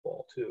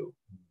too.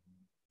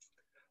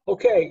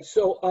 Okay,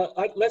 so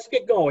let's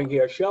get going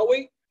here, shall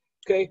we?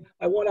 Okay,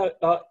 I want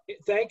to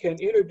thank and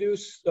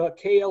introduce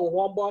K.L.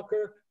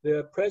 Wombacher,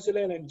 the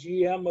president and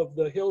GM of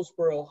the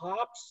Hillsboro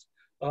Hops.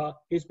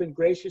 He's been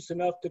gracious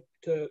enough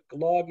to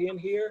log in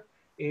here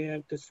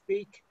and to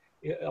speak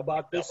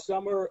about this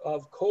summer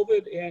of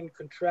COVID and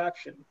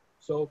contraction.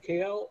 So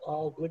K.L.,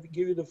 I'll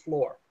give you the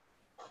floor.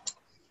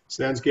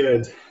 Sounds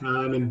good.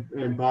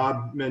 And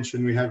Bob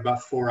mentioned we have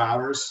about 4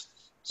 hours.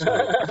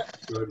 So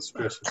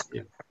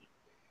yeah.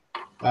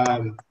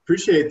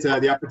 Appreciate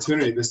the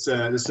opportunity. This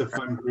is a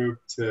fun group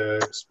to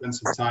spend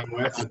some time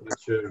with, a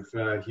bunch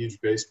of huge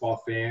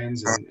baseball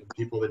fans and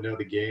people that know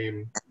the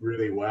game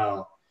really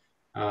well.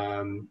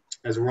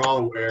 As we're all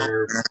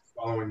aware,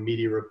 following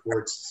media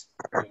reports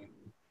and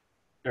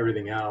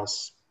everything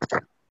else,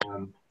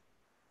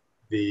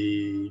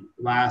 the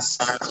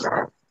last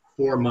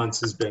 4 months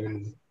has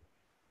been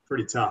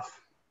pretty tough.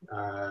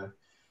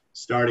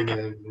 Starting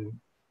in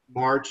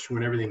March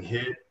when everything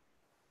hit,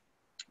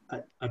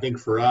 I think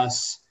for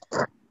us,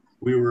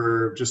 we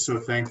were just so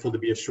thankful to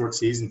be a short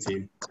season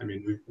team. I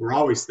mean, we're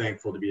always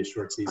thankful to be a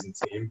short season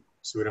team,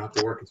 so we don't have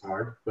to work as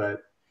hard.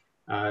 But,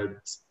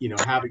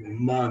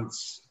 having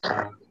months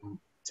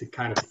to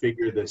kind of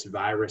figure this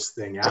virus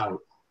thing out,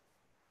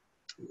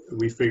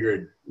 we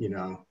figured,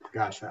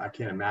 gosh, I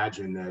can't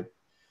imagine that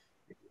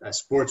as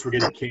sports were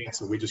getting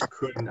canceled, we just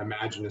couldn't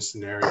imagine a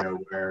scenario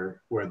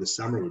where the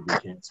summer would be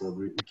canceled.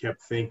 We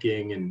kept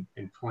thinking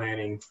and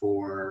planning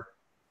for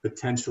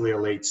potentially a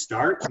late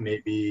start.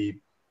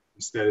 Maybe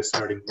instead of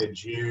starting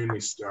mid-June, we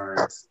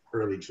start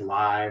early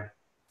July,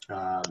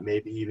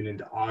 maybe even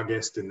into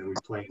August, and then we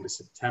play into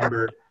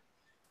September.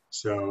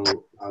 So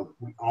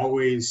we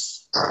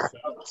always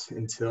felt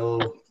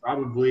until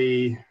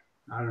probably,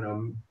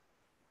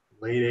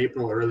 late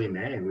April, early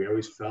May, we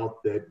always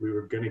felt that we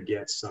were going to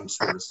get some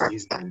sort of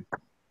season.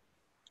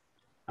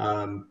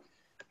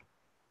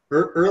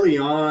 Early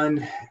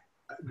on,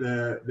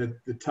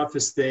 the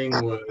toughest thing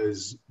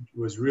was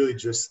really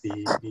just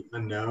the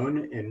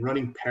unknown, and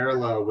running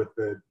parallel with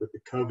the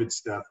COVID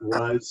stuff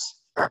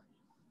was the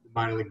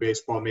minor league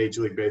baseball,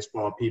 Major League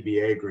Baseball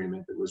PBA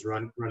agreement that was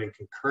running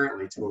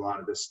concurrently to a lot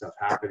of this stuff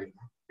happening.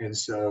 And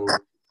so,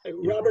 hey,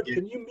 Robert,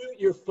 can you mute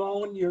your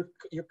phone? You're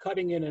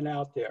cutting in and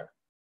out there.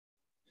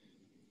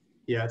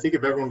 Yeah, I think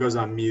if everyone goes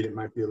on mute, it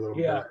might be a little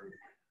better.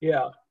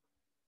 Yeah.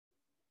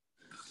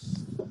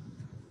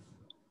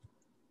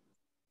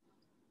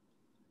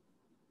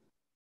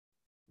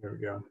 There we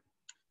go.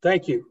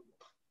 Thank you.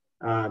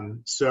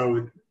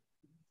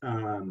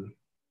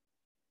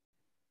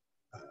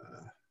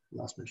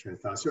 Lost my train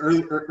of thought. So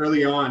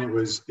early on, it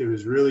was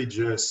really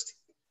just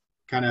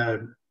kind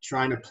of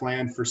trying to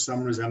plan for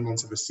some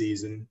resemblance of a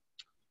season.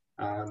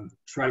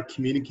 Try to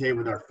communicate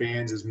with our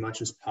fans as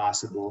much as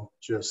possible.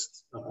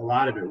 Just a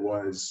lot of it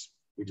was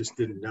we just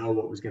didn't know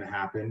what was going to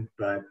happen,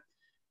 but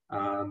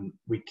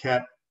we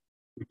kept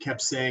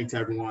saying to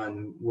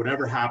everyone,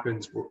 whatever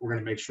happens, we're going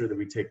to make sure that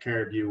we take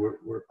care of you.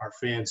 Our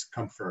fans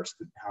come first,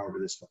 however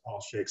this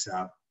all shakes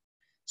out.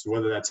 So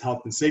whether that's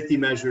health and safety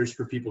measures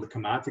for people to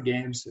come out to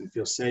games and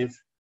feel safe,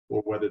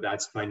 or whether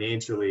that's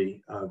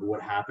financially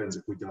what happens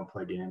if we don't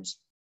play games.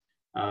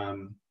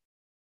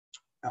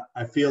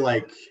 I feel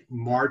like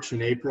March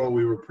and April,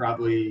 we were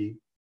probably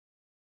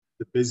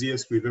the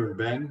busiest we've ever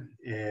been.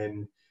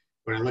 And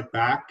when I look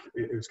back,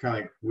 it was kind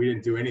of like we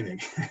didn't do anything.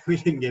 We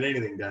didn't get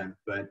anything done.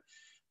 But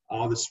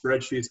all the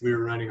spreadsheets we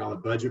were running, all the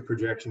budget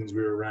projections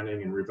we were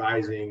running and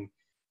revising,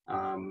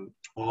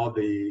 all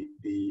the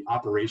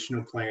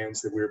operational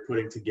plans that we were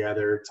putting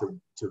together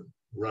to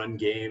run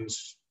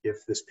games if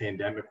this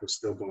pandemic was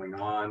still going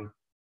on.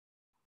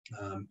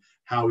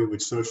 How we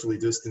would socially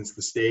distance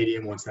the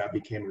stadium once that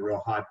became a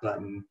real hot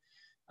button,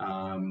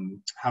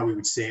 how we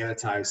would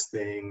sanitize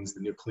things, the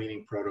new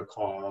cleaning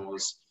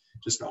protocols,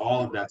 just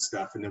all of that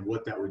stuff, and then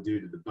what that would do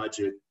to the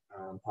budget,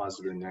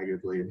 positively and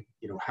negatively.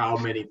 How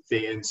many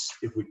fans,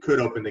 if we could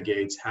open the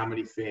gates, how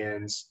many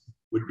fans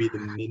would be the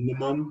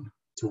minimum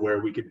to where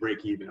we could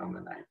break even on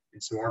the night.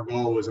 And so our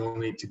goal was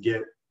only to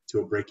get to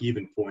a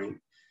break-even point.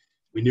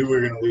 We knew we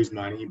were going to lose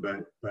money,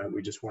 but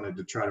we just wanted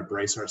to try to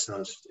brace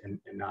ourselves and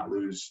not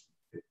lose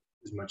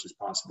as much as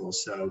possible.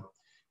 So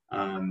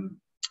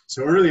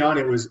early on,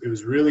 it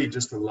was really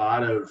just a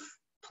lot of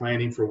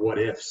planning for what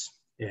ifs.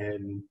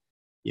 And,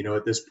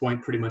 at this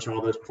point, pretty much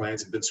all those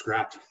plans have been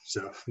scrapped.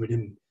 So we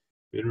didn't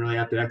really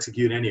have to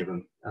execute any of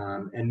them.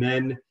 And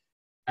then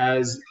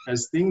as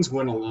things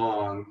went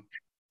along,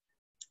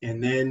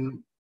 and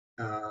then,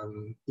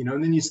 and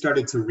then you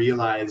started to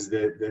realize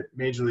that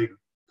Major League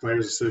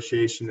Players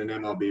Association and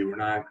MLB were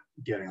not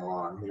getting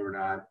along. They were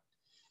not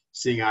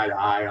seeing eye to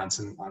eye on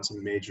some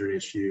major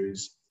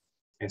issues.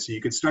 And so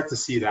you could start to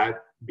see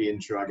that being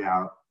drug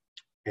out.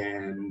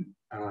 And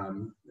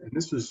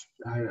this was,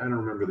 I don't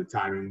remember the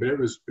timing, but it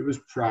was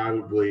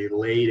probably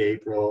late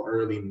April,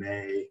 early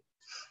May.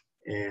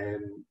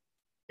 And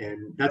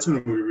that's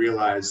when we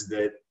realized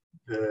that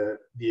the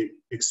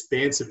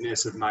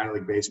expansiveness of minor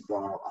league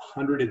baseball,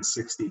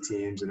 160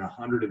 teams in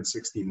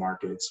 160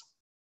 markets,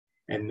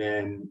 and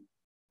then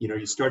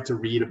you start to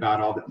read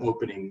about all the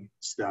opening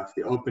stuff,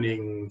 the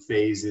opening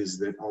phases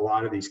that a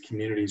lot of these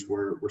communities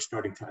were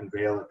starting to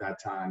unveil at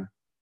that time.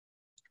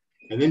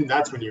 And then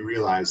that's when you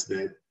realize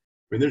that,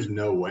 I mean, there's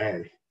no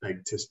way,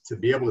 like, to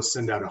be able to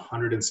send out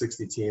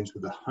 160 teams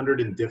with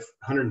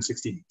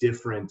 160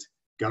 different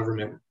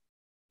government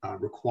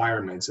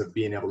requirements of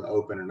being able to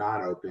open or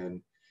not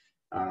open.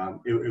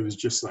 It was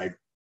just like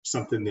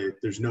something that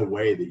there's no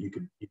way that you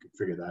could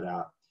figure that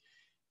out.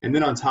 And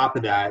then on top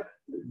of that,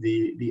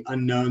 the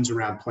unknowns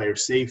around player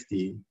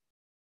safety.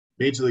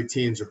 Major league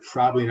teams are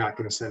probably not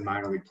going to send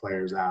minor league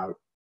players out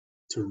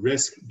to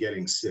risk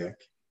getting sick.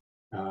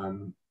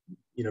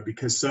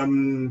 Because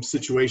some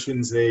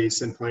situations they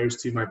send players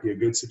to might be a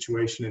good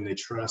situation and they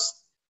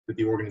trust that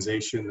the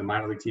organization, the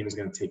minor league team, is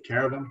going to take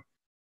care of them.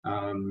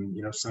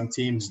 Some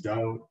teams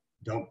don't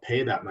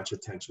pay that much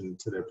attention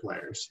to their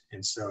players.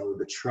 And so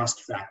the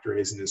trust factor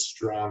isn't as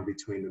strong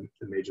between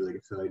the major league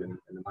affiliate and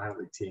the minor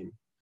league team.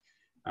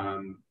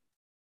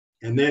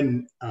 And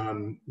then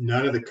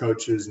none of the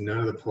coaches, none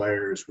of the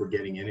players were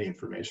getting any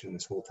information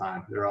this whole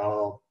time. They're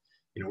all,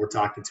 we're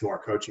talking to our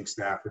coaching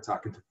staff, we're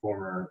talking to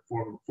former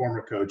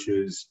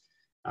coaches,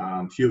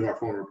 a few of our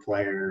former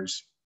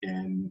players,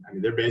 and I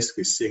mean, they're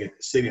basically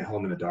sitting at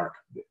home in the dark.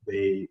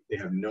 They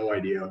have no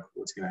idea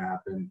what's going to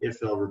happen, if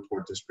they'll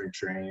report to spring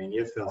training,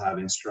 if they'll have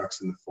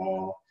instructs in the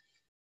fall.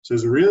 So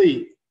it's a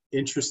really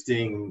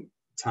interesting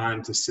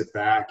time to sit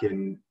back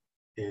and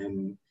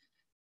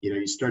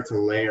you start to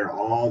layer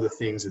all the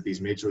things that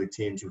these major league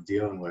teams were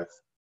dealing with,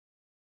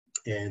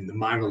 and the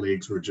minor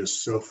leagues were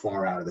just so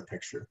far out of the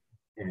picture.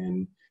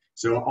 And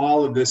so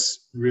all of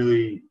this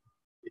really,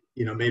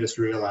 made us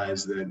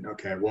realize that,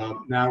 okay,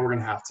 well, now we're going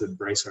to have to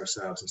brace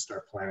ourselves and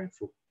start planning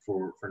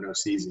for no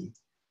season.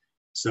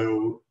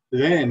 So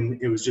then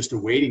it was just a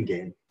waiting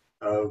game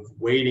of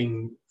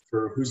waiting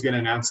for who's going to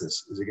announce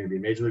this. Is it going to be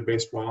Major League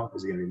Baseball?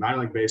 Is it going to be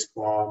minor league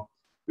baseball?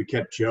 We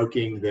kept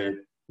joking that,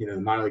 the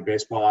minor league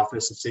baseball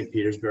office in St.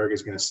 Petersburg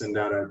is going to send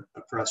out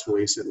a press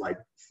release at like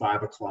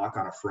 5 o'clock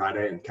on a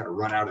Friday and kind of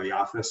run out of the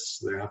office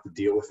so they don't have to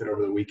deal with it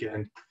over the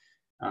weekend.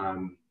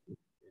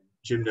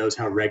 Jim knows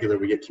how regular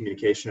we get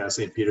communication out of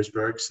St.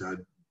 Petersburg, so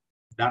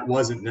that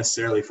wasn't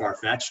necessarily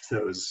far-fetched. So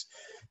it was,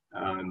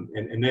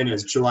 and then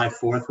as July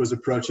 4th was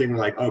approaching, we're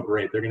like, oh,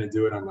 great, they're going to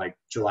do it on like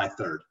July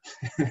 3rd.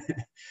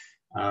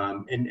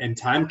 And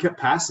time kept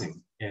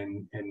passing,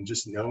 and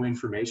just no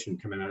information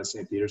coming out of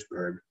St.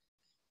 Petersburg.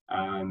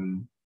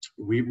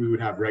 We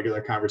would have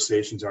regular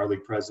conversations. Our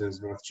league president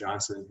is North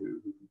Johnson, who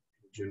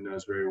Jim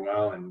knows very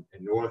well, and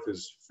North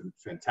is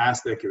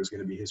fantastic. It was going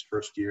to be his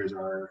first year as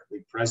our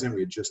league president.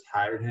 We had just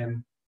hired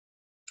him,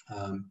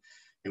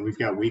 and we've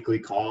got weekly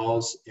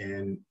calls,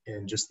 and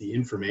just the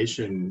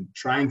information.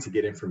 Trying to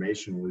get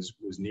information was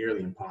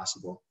nearly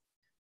impossible.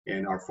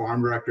 And our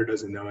farm director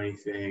doesn't know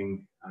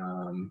anything.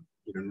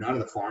 None of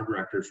the farm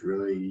directors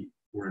really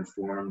were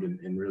informed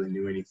and really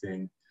knew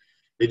anything.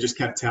 They just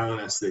kept telling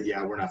us that,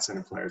 yeah, we're not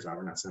sending players out.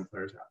 We're not sending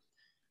players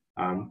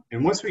out.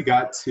 And once we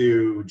got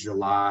to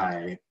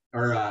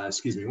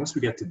once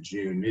we got to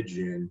June,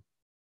 mid-June,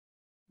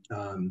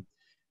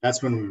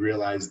 that's when we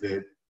realized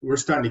that we're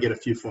starting to get a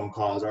few phone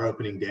calls. Our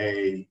opening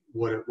day,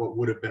 what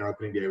would have been our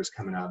opening day, was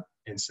coming up.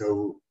 And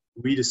so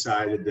we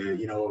decided that,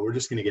 we're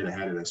just going to get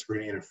ahead of this. We're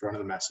going to get in front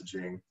of the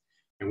messaging.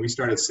 And we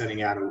started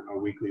sending out a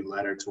weekly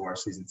letter to our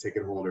season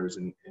ticket holders,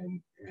 and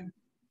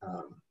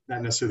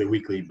not necessarily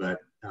weekly, but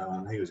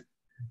I think it was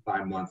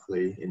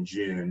bi-monthly in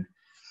June.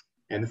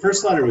 And the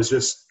first letter was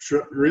just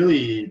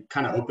really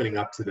kind of opening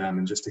up to them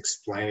and just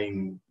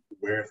explaining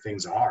where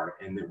things are,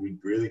 and that we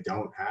really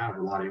don't have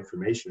a lot of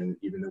information,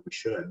 even though we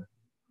should.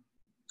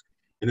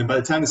 And then by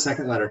the time the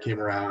second letter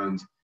came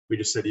around, we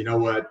just said, you know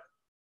what,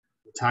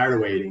 we're tired of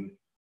waiting.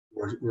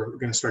 We're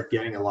going to start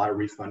getting a lot of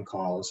refund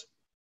calls.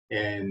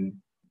 And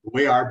the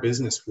way our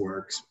business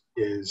works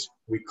is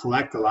we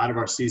collect a lot of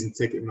our season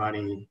ticket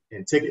money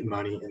in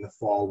the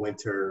fall,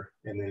 winter,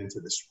 and then into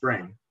the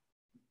spring.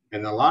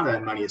 And a lot of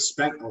that money is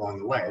spent along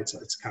the way.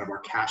 It's kind of our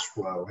cash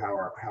flow, how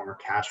our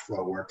cash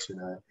flow works in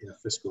a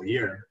fiscal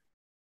year.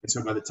 And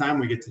so by the time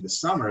we get to the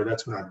summer,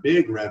 that's when our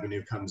big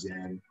revenue comes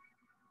in.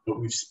 But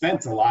we've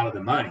spent a lot of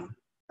the money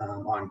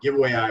on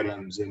giveaway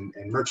items and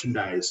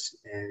merchandise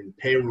and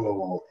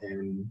payroll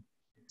and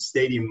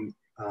stadium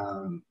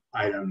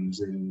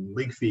items and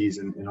league fees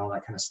and all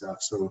that kind of stuff.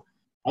 So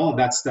all of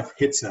that stuff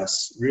hits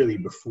us really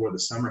before the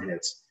summer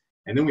hits.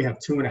 And then we have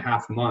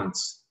 2.5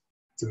 months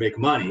to make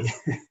money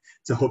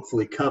to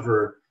hopefully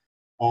cover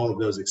all of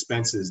those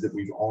expenses that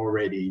we've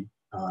already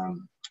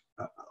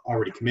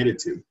committed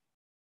to.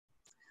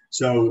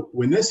 So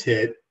when this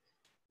hit,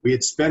 we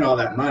had spent all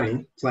that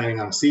money planning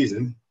on a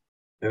season,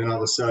 and then all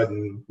of a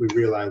sudden we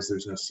realized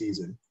there's no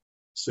season.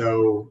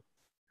 So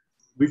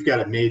we've got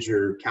a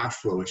major cash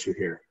flow issue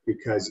here,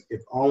 because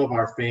if all of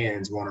our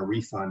fans want a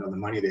refund on the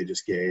money they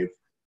just gave,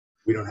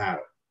 we don't have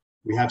it.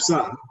 We have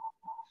some,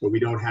 but we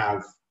don't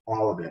have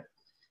all of it.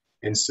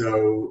 And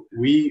so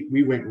we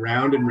went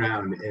round and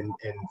round and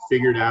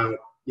figured out,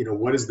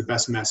 what is the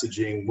best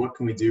messaging? What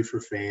can we do for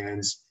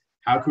fans?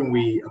 How can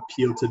we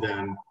appeal to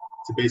them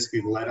to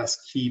basically let us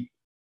keep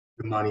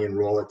the money and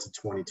roll it to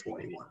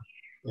 2021.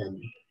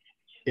 And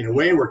in a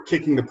way, we're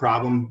kicking the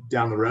problem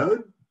down the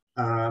road,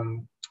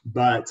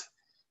 but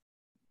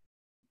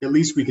at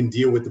least we can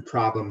deal with the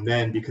problem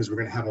then, because we're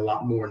going to have a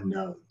lot more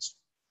knowns.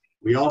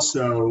 We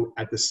also,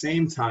 at the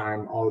same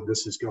time all of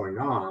this is going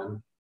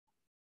on,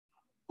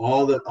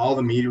 all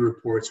the media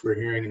reports we're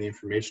hearing and the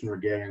information we're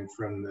getting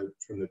from the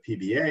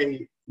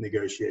PBA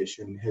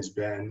negotiation has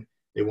been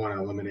they want to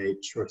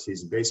eliminate short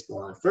season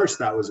baseball. At first,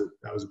 that was a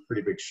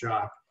pretty big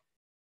shock,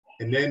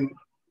 and then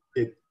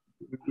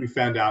we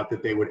found out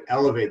that they would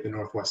elevate the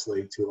Northwest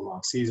League to a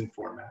long season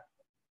format.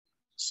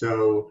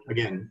 So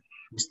again,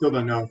 we still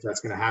don't know if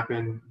that's going to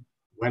happen,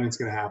 when it's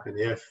going to happen,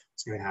 if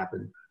it's going to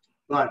happen.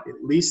 But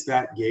at least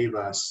that gave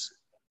us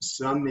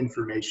some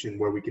information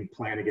where we can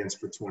plan against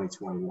for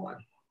 2021.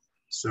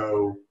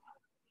 So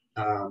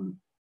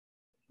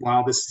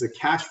while this is a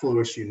cash flow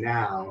issue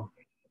now,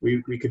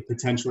 we could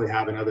potentially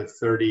have another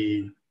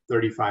 30,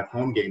 35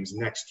 home games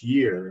next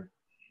year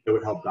that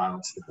would help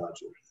balance the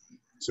budget.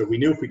 So we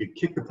knew if we could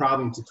kick the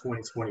problem to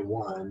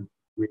 2021,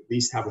 we at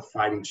least have a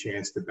fighting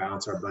chance to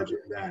balance our budget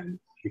then,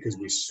 because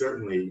we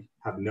certainly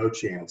have no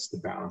chance to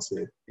balance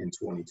it in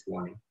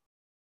 2020.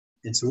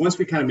 And so once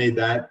we kind of made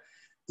that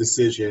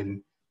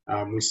decision,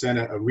 we sent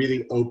a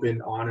really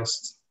open,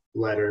 honest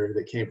letter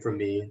that came from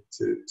me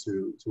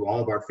to all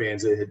of our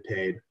fans that had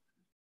paid,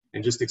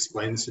 and just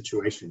explained the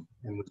situation,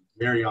 and was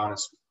very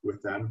honest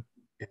with them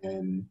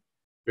and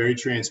very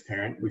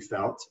transparent, we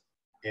felt.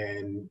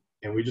 And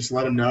we just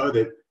let them know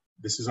that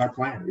this is our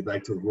plan. We'd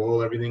like to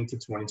roll everything to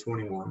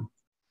 2021.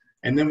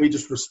 And then we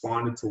just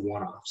responded to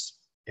one-offs.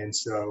 And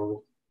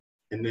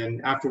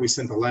then after we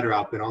sent the letter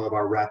out, then all of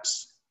our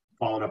reps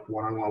followed up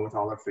one-on-one with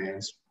all our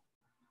fans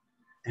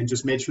and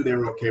just made sure they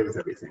were okay with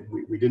everything.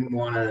 We didn't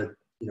want to,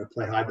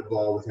 play hide the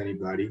ball with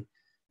anybody.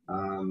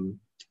 And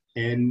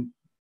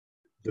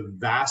the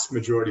vast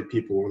majority of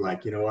people were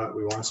like, you know what,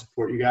 we want to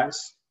support you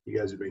guys. You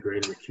guys have been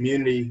great in the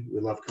community. We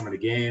love coming to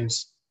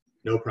games.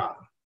 No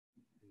problem.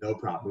 No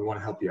problem. We want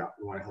to help you out.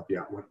 We want to help you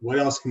out. What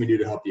else can we do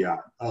to help you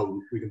out? Oh,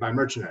 we can buy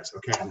merchandise.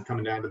 Okay, I'm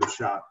coming down to the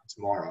shop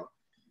tomorrow.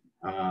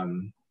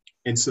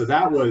 And so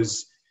that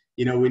was,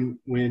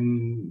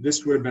 when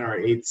this would have been our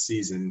 8th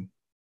season,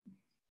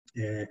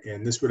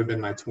 and this would have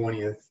been my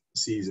 20th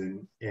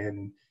season.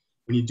 And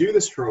when you do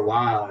this for a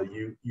while,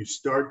 you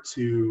start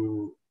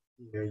to,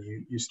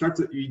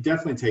 you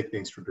definitely take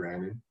things for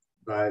granted,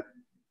 but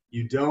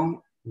you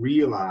don't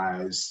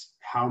realize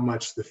how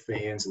much the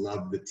fans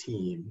love the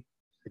team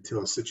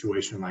until a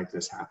situation like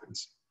this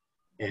happens.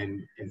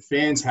 And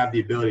fans have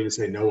the ability to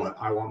say, no, what,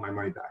 I want my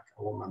money back.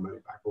 I want my money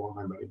back. I want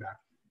my money back.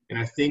 And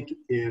I think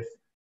if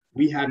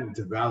we hadn't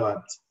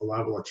developed a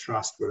level of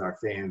trust with our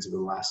fans over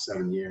the last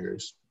 7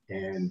 years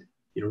and,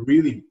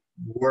 really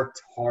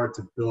worked hard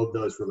to build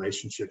those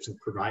relationships and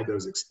provide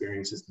those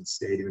experiences in the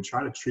stadium and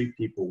try to treat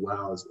people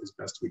well as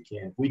best we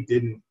can, if we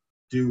didn't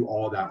do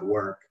all that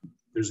work,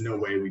 there's no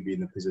way we'd be in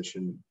the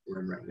position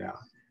we're in right now.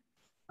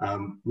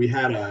 We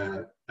had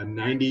a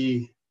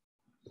 90,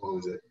 what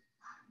was it?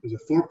 It was a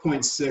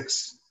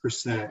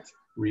 4.6%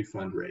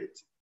 refund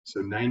rate. So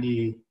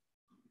 90,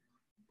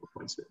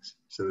 4.6.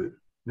 So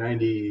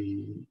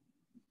 95.4.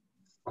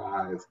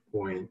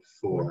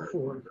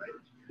 Right?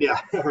 Yeah,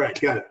 right,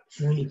 got it.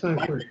 95.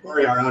 Mike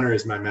McMurray, our owner,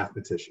 is my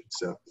mathematician.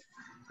 So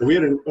we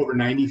had over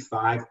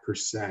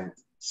 95%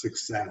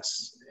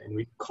 success, and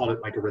we called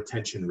it like a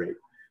retention rate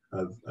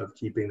of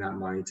keeping that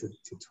money to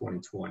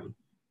 2020.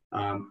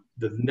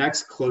 The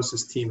next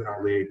closest team in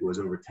our league was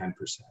over 10%.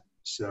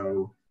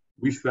 So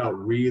we felt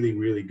really,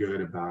 really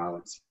good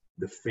about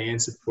the fan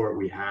support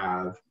we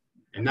have,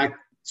 and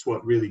that's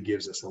what really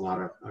gives us a lot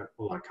of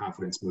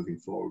confidence moving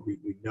forward.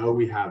 We know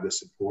we have the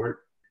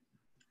support.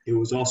 It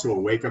was also a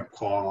wake-up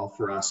call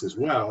for us as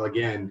well.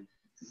 Again,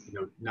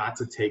 not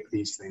to take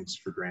these things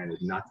for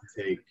granted, not to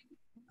take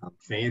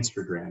fans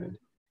for granted.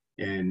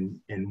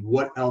 And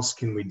what else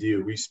can we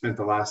do? We spent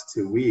the last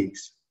 2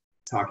 weeks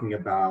talking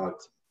about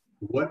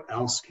what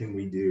else can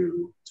we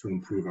do to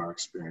improve our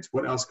experience?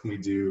 What else can we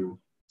do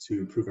to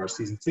improve our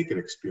season ticket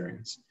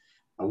experience?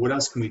 What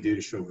else can we do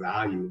to show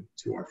value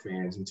to our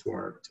fans and to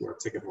our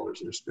ticket holders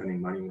that are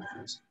spending money with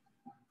us?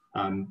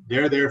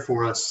 They're there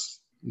for us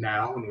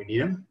now when we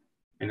need them,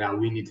 and now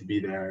we need to be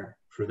there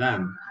for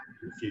them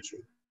in the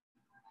future.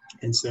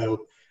 And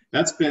so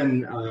that's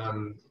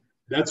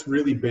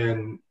really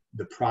been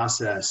the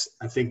process.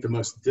 I think the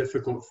most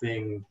difficult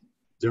thing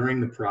during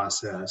the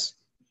process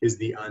is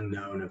the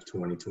unknown of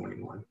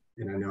 2021.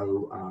 And I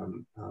know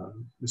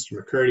Mr.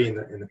 McCurdy in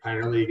the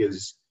Pioneer League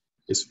is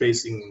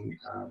facing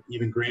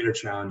even greater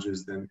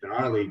challenges than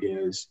our league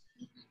is.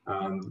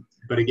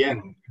 But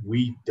again,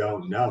 we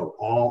don't know.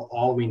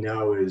 All we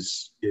know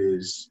is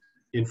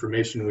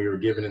information we were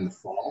given in the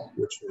fall,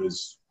 which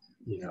was,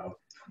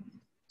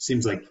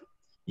 seems like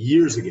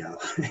years ago,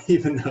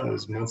 even though it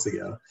was months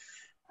ago.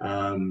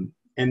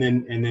 And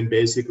then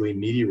basically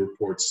media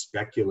reports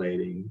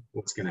speculating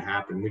what's going to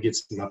happen. We get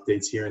some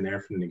updates here and there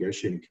from the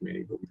negotiating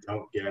committee, but we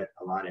don't get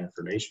a lot of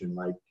information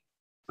like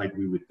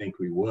we would think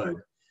we would.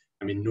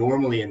 I mean,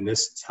 normally in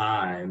this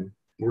time,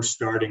 we're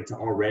starting to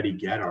already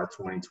get our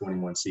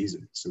 2021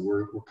 season. So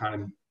we're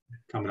kind of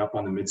coming up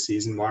on the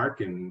mid-season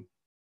mark, and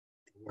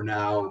we're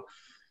now,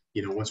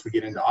 you know, once we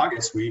get into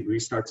August, we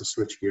start to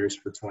switch gears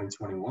for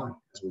 2021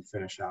 as we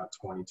finish out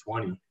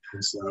 2020.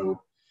 And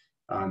so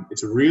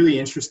it's a really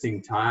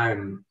interesting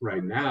time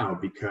right now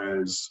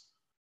because,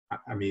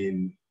 I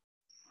mean,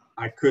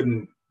 I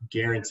couldn't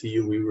guarantee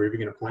you we were even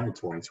going to play in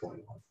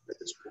 2021 at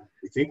this point.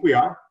 We think we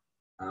are.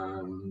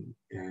 And,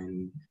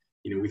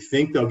 you know, we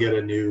think they'll get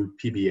a new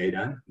PBA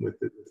done with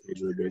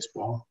Major League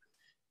Baseball.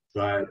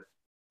 But,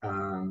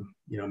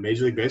 you know,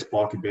 Major League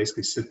Baseball could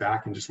basically sit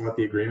back and just let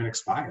the agreement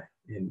expire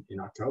in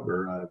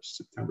October,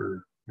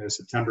 September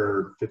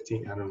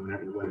 15th. I don't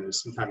know when it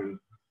is, sometime in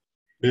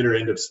mid or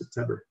end of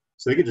September.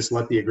 So they could just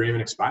let the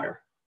agreement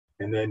expire.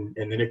 And then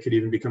it could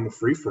even become a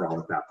free-for-all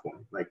at that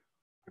point. Like,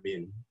 I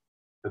mean,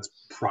 that's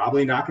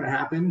probably not going to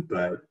happen,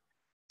 but,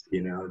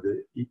 you know,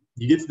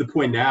 you get to the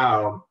point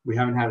now, we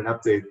haven't had an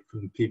update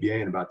from the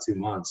PBA in about 2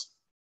 months.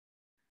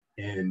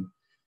 And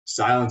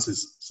silence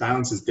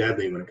is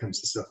deadly when it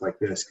comes to stuff like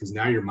this, because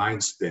now your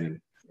mind's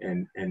spinning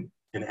and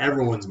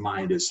everyone's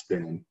mind is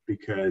spinning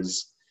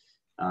because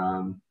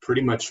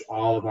pretty much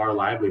all of our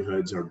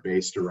livelihoods are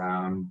based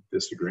around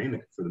this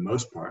agreement for the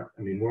most part.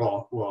 I mean,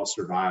 we'll all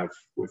survive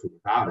with or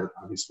without it,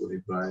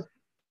 obviously, but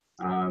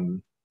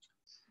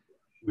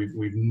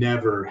we've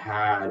never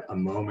had a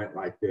moment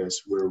like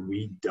this where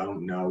we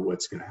don't know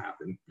what's going to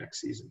happen next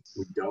season.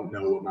 We don't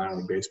know what minor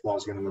league baseball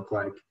is going to look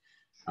like.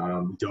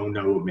 We don't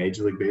know what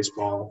Major League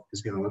Baseball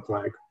is going to look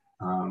like.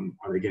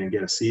 Are they going to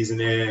get a season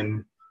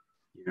in?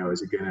 You know,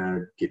 is it going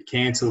to get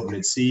canceled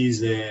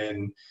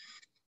mid-season?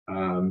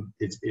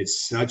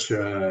 It's such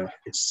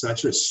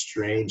a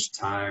strange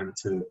time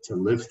to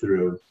live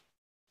through.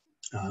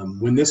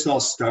 When this all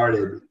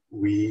started,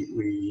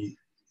 we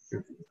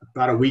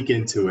about a week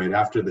into it,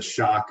 after the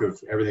shock of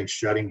everything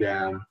shutting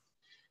down,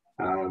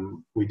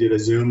 we did a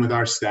Zoom with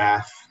our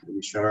staff.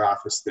 We shut our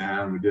office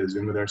down. We did a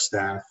Zoom with our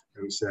staff,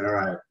 and we said, all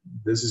right,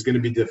 this is going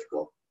to be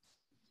difficult.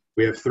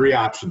 We have 3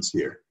 options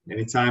here.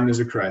 Anytime there's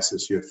a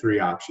crisis, you have 3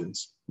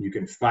 options. You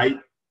can fight,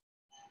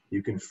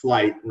 you can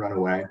flight, run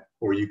away,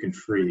 or you can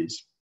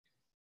freeze.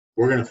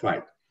 We're going to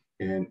fight,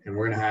 and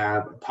we're going to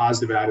have a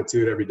positive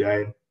attitude every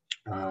day.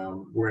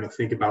 We're going to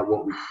think about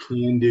what we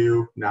can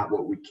do, not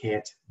what we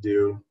can't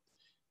do.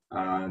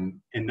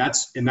 And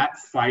that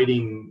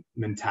fighting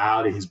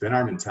mentality has been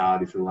our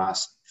mentality for the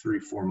last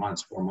 4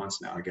 months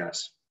now, I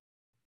guess.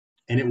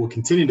 And it will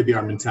continue to be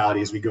our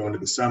mentality as we go into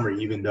the summer,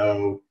 even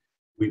though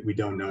we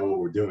don't know what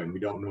we're doing. We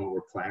don't know what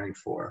we're planning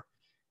for.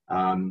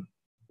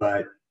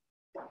 But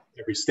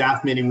every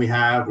staff meeting we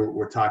have,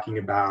 we're talking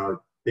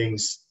about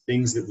things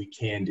that we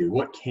can do.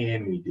 What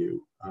can we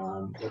do?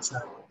 Let's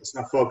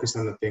not focus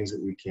on the things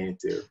that we can't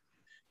do.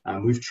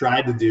 We've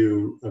tried to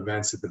do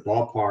events at the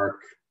ballpark,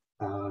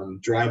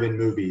 drive-in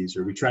movies,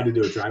 or we tried to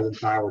do a drive-in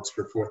fireworks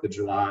for 4th of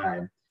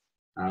July.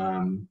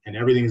 And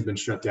everything has been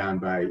shut down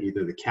by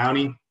either the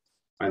county,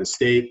 by the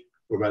state,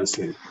 or by the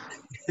city.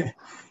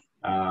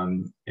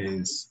 And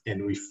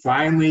we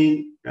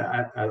finally,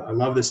 I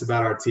love this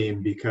about our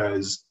team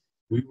because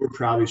we were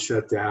probably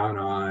shut down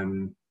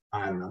on,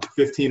 I don't know,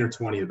 15 or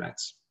 20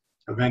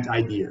 event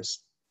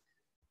ideas.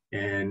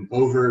 And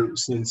over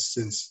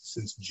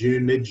since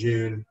June,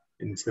 mid-June,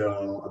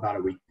 until about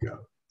a week ago.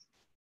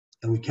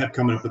 And we kept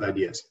coming up with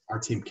ideas. Our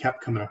team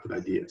kept coming up with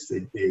ideas.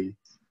 They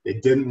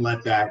didn't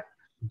let that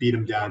beat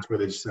them down to where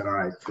they just said, all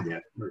right, forget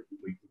it.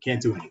 We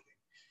can't do anything.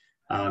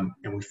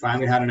 And we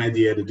finally had an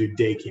idea to do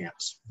day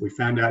camps. We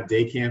found out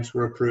day camps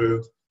were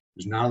approved.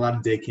 There's not a lot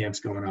of day camps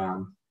going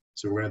on.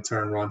 So we're going to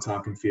turn Ron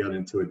Tonkin Field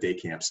into a day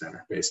camp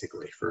center,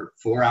 basically, for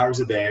 4 hours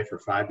a day, for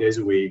 5 days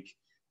a week.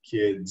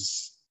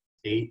 Kids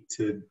 8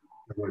 to,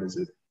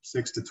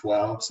 6 to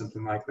 12,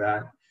 something like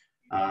that.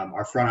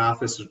 Our front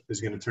office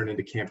is going to turn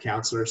into camp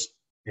counselors,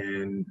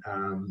 and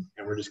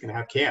we're just going to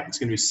have camp. It's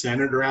going to be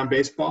centered around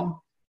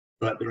baseball,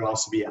 but there'll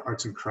also be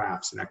arts and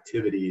crafts and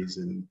activities.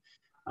 And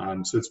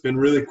so it's been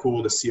really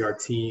cool to see our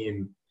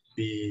team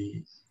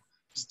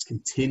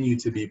continue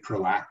to be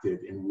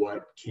proactive in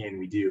what can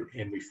we do.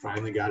 And we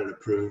finally got it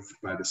approved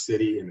by the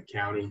city and the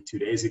county 2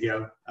 days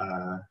ago.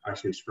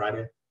 Actually, it was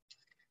Friday.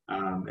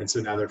 And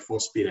so now they're full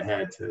speed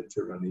ahead to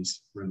run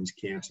these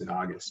camps in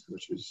August,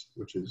 which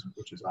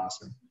is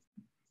awesome.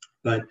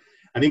 But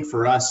I think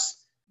for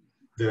us,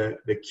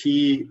 the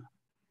key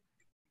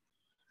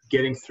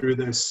getting through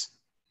this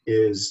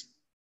is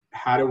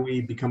how do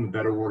we become a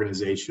better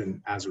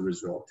organization as a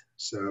result?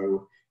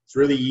 So it's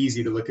really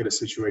easy to look at a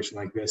situation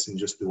like this and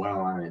just dwell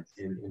on it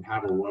and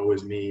have a woe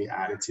is me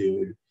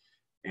attitude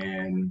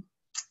and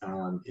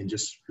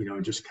just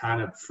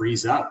kind of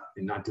freeze up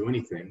and not do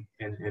anything.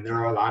 And there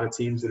are a lot of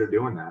teams that are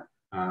doing that.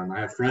 I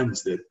have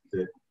friends that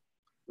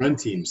run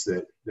teams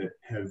that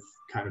have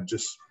kind of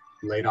just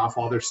laid off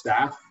all their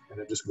staff and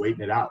they're just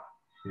waiting it out.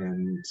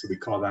 And so we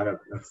call that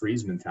a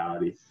freeze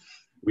mentality.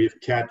 We've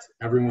kept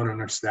everyone on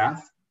our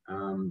staff.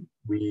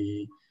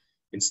 We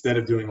instead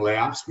of doing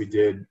layoffs, we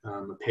did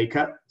a pay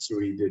cut. So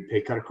we did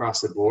pay cut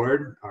across the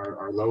board.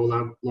 Our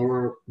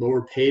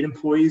lower paid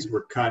employees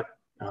were cut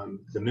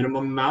the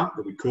minimum amount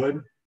that we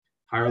could.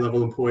 Higher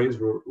level employees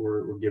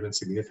were given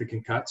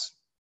significant cuts.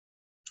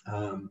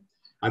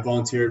 I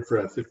volunteered for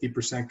a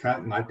 50% cut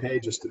in my pay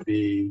just to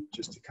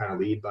kind of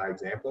lead by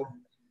example.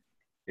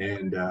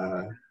 And,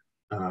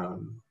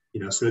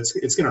 so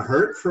it's going to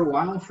hurt for a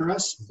while for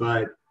us,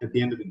 but at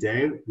the end of the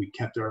day,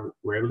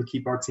 we're able to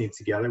keep our team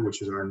together,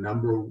 which is our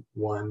number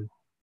one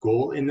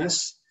goal in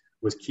this,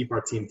 was keep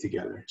our team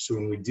together. So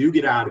when we do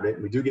get out of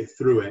it, we do get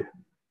through it,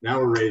 now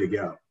we're ready to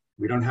go.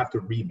 We don't have to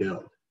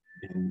rebuild,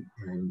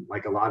 and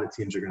like a lot of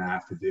teams are going to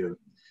have to do.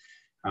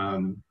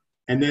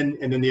 And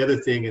then the other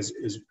thing is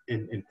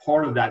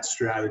part of that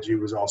strategy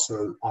was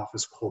also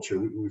office culture.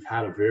 We've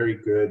had a very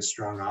good,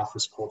 strong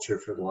office culture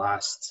for the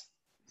last,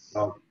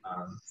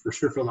 for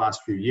sure for the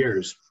last few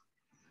years.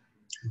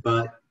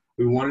 But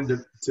we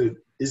wanted to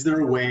is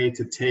there a way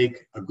to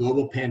take a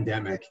global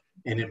pandemic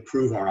and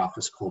improve our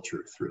office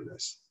culture through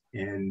this?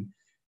 And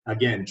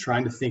again,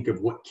 trying to think of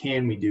what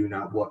can we do,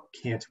 not what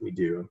can't we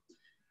do.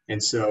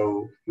 And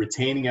so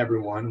retaining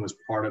everyone was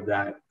part of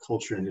that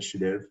culture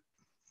initiative.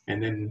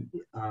 And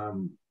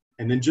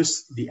then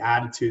just the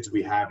attitudes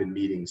we have in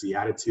meetings, we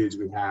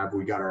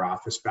got our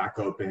office back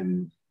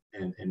open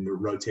and we're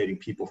rotating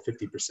people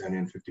 50%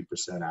 in,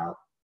 50% out.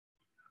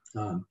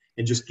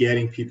 And just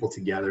getting people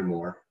together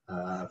more,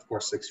 of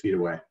course, 6 feet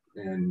away.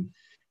 And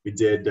we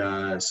did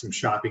some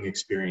shopping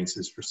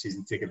experiences for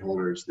season ticket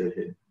holders that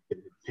had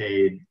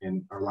paid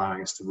and are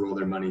allowing us to roll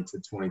their money to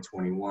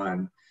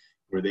 2021,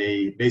 where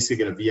they basically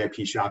get a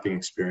VIP shopping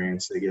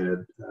experience. They get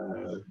a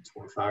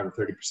 25 or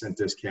 30%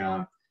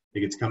 discount.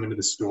 They get to come into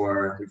the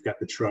store. We've got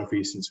the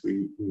trophy since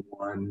we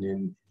won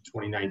in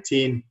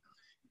 2019.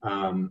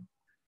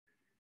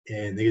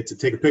 And they get to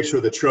take a picture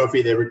with the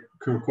trophy. They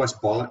can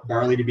request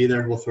Barley to be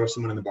there. We'll throw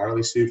someone in the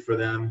Barley suit for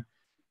them.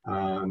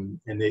 And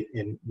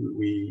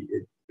we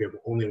have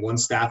only one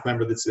staff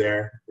member that's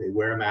there. They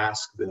wear a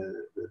mask. The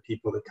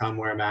people that come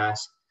wear a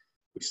mask.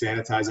 We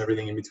sanitize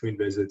everything in between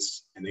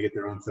visits, and they get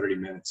their own 30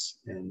 minutes.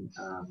 And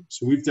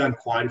so we've done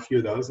quite a few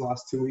of those the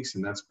last 2 weeks,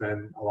 and that's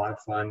been a lot of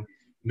fun,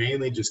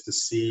 mainly just to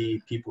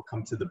see people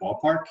come to the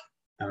ballpark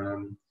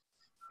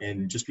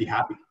and just be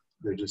happy.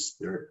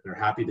 They're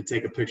happy to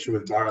take a picture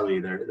with Barley.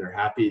 They're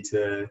happy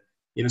to,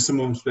 some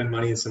of them spend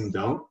money and some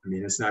don't. I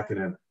mean, it's not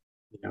going to,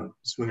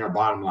 swing our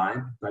bottom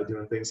line by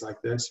doing things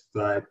like this,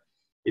 but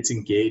it's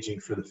engaging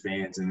for the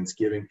fans, and it's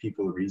giving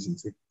people a reason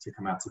to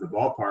come out to the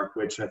ballpark,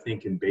 which I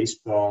think in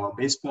baseball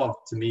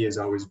to me has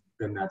always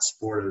been that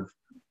sport of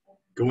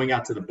going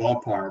out to the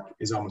ballpark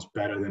is almost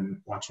better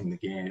than watching the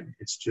game.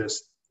 It's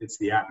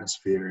the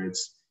atmosphere.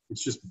 It's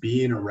just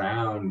being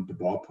around the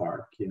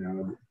ballpark,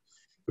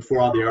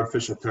 before all the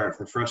artificial turf,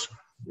 the fresh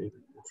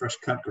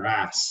cut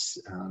grass,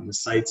 the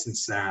sights and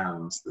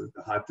sounds, the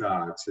hot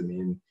dogs. I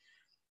mean,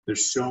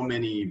 there's so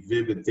many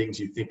vivid things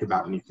you think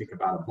about when you think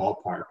about a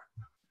ballpark.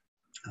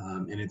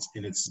 And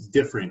it's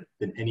different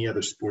than any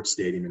other sports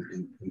stadium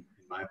in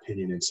my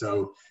opinion. And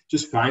so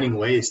just finding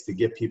ways to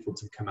get people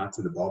to come out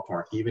to the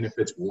ballpark, even if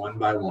it's one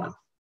by one,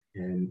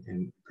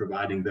 and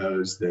providing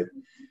those that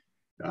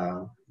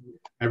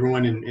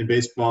everyone in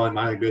baseball and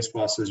minor league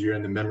baseball says you're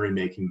in the memory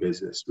making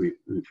business. We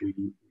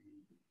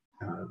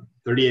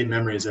 38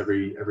 memories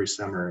every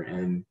summer,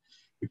 and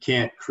we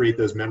can't create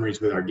those memories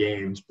with our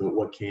games, but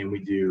what can we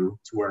do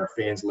to where our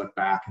fans look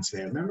back and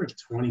say, I remember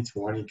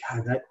 2020,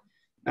 God,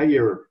 that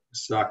year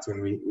sucked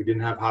when we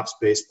didn't have Hops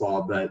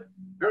baseball, but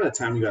remember that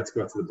time we got to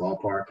go out to the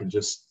ballpark and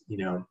just,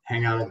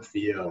 hang out on the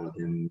field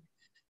and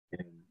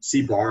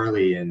see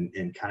Barley and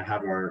kind of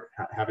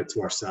have it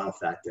to ourselves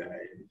that day.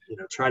 And,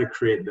 try to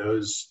create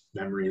those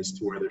memories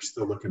to where they're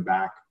still looking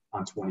back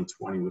on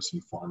 2020 with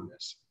some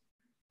fondness.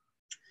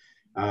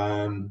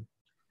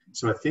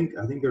 So I think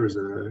there was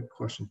a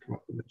question come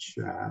up in the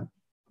chat.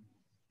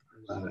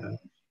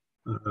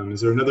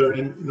 Is there another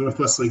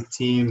Northwest League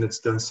team that's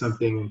done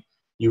something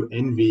you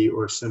envy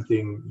or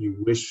something you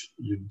wish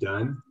you'd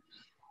done?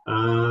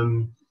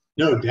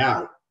 No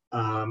doubt.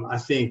 I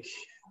think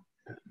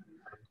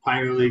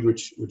Pioneer League,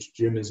 which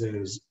Jim is in,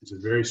 is a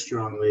very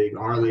strong league.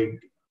 Our league,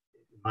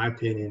 in my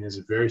opinion, is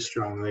a very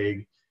strong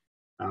league.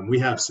 We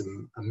have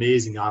some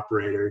amazing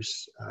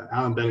operators.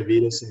 Alan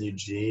Benavides in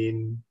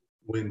Eugene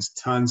wins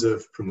tons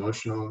of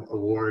promotional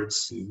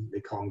awards. They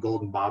call them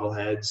golden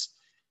bobbleheads.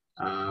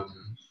 I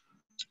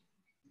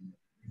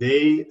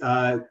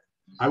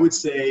would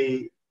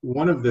say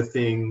one of the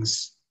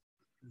things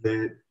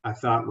that I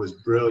thought was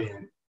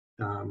brilliant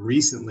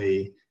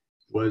recently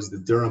was the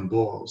Durham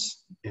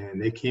Bulls.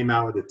 And they came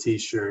out with a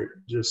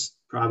t-shirt just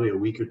probably a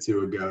week or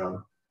two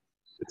ago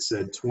that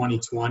said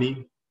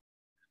 2020,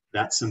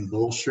 that's some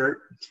bullshit,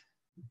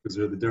 because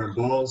they're the Durham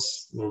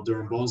Bulls, little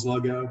Durham Bulls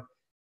logo.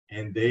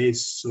 And they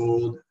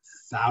sold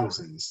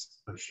thousands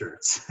of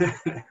shirts.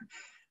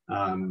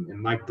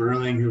 And Mike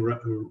Burling,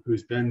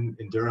 who's been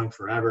in Durham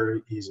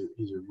forever, he's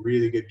a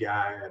really good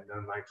guy. I've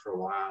known Mike for a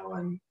while.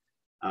 And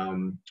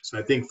so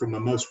I think from a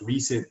most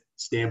recent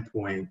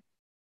standpoint,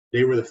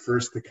 they were the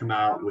first to come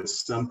out with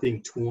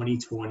something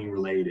 2020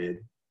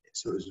 related.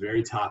 So it was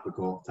very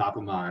topical, top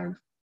of mind,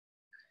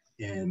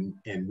 and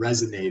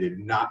resonated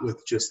not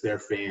with just their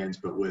fans,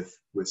 but with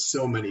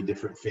so many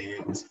different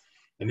fans.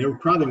 And they were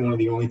probably one of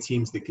the only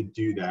teams that could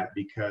do that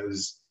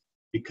because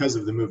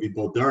of the movie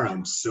Bull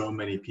Durham. So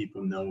many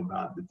people know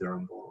about the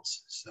Durham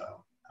Bulls. So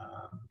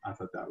I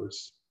thought that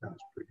was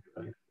pretty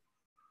funny.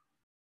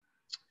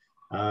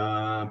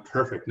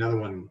 Perfect. Another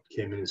one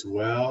came in as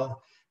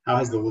well. How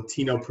has the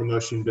Latino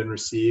promotion been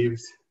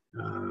received?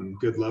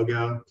 Good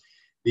logo.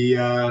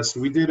 So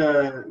we did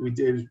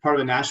part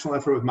of a national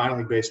effort with minor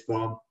league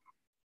baseball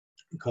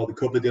called the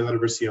Copa de la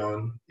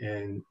Diversión,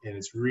 and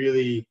it's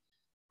really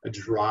a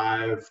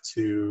drive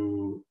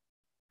to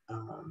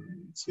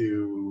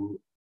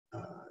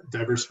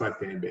diversify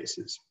fan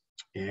bases.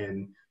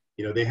 And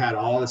they had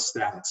all the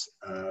stats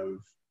of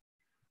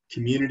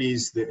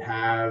communities that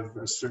have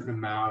a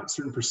certain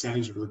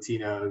percentage of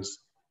Latinos,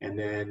 and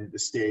then the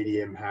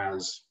stadium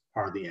has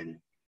hardly any.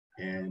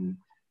 And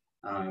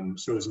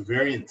so it was a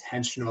very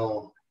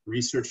intentional,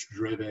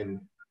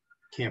 research-driven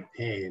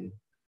campaign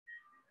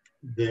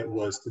that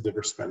was to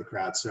diversify the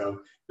crowd.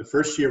 So the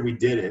first year we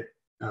did it,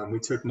 we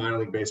took minor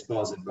league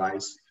baseball's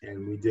advice,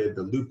 and we did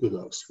the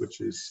Lúpulos, which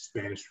is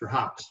Spanish for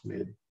hops.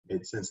 Made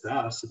sense to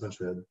us, a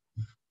bunch of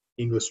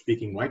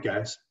English-speaking white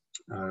guys.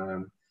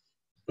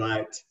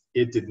 But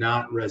it did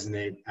not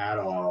resonate at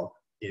all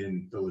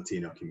in the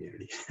Latino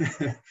community.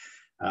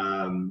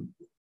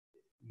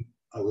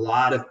 A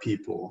lot of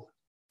people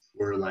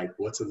were like,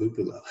 "What's a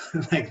lupulo?"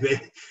 Like they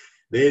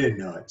didn't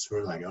know it. So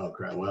we're like, "Oh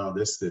crap! Well,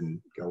 this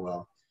didn't go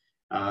well."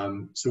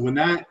 So when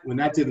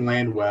that didn't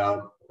land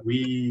well,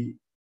 we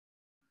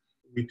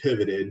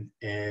pivoted,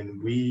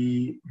 and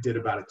we did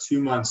about a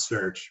 2-month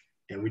search,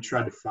 and we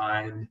tried to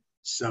find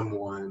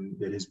someone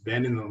that has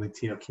been in the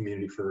Latino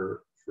community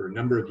for a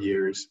number of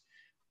years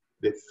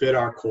that fit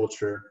our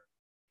culture,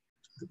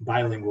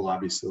 bilingual,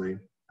 obviously.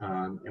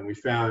 And we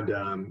found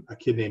a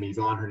kid named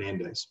Yvonne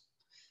Hernandez.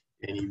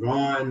 And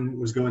Yvonne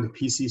was going to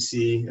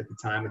PCC at the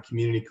time, a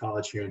community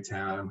college here in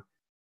town.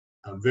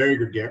 Very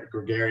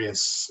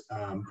gregarious,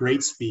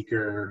 great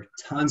speaker,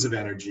 tons of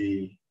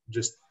energy,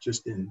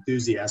 just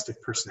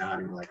enthusiastic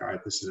personality. We're like, all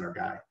right, this is our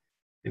guy.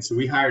 And so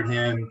we hired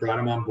him, brought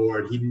him on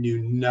board. He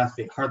knew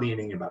nothing, hardly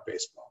anything about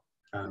baseball.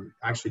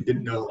 Actually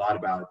didn't know a lot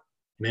about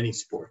many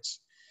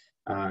sports.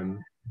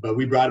 But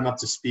we brought him up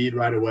to speed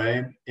right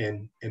away.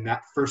 And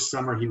that first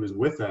summer he was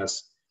with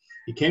us,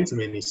 he came to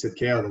me and he said,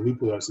 "Kale, the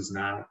Lúpulos is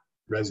not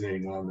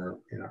resonating well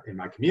in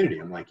my community."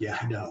 I'm like, "Yeah,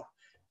 I know.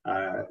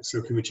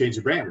 So can we change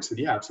the brand?" I said,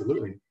 "Yeah,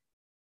 absolutely."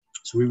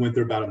 So we went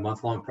through about a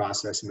month-long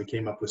process, and we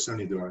came up with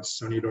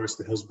Soñadores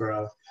to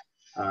Hillsboro,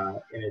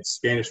 and it's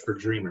Spanish for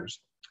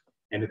dreamers.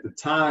 And at the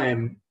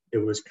time, it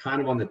was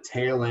kind of on the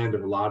tail end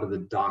of a lot of the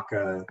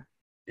DACA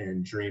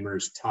and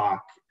dreamers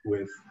talk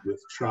with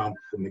Trump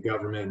and the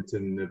government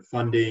and the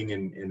funding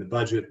and the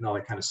budget and all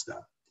that kind of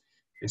stuff.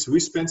 And so we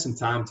spent some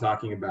time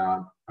talking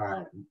about, all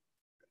right,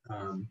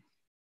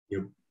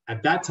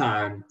 at that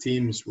time,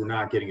 teams were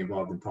not getting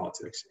involved in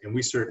politics, and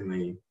we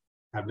certainly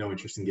have no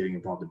interest in getting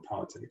involved in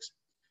politics.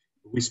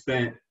 We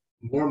spent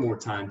more and more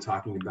time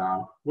talking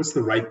about what's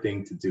the right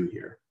thing to do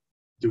here.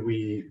 Do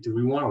we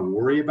want to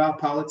worry about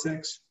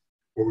politics,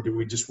 or do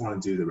we just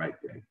want to do the right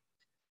thing?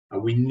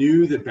 We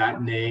knew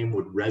that name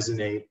would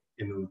resonate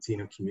in the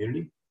Latino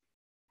community.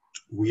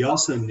 We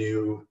also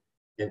knew,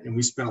 and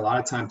we spent a lot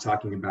of time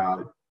talking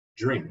about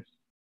dreams.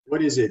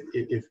 What is it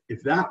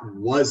if that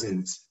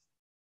wasn't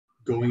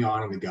going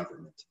on in the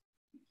government,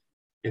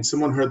 and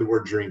someone heard the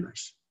word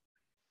dreamers?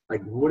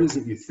 Like, what is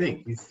it you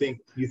think? You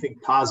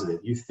think positive.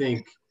 You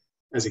think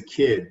as a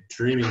kid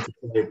dreaming to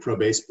play pro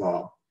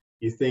baseball.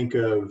 You think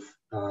of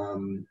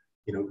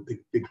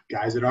the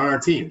guys that are on our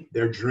team.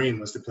 Their dream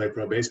was to play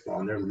pro baseball,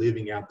 and they're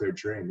living out their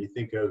dream. You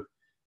think of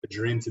a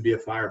dream to be a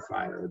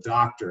firefighter, a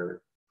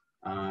doctor.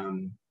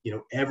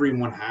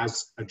 Everyone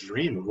has a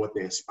dream of what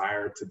they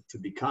aspire to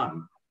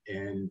become.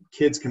 And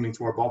kids coming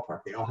to our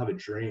ballpark, they all have a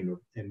dream.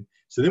 And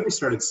so then we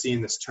started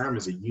seeing this term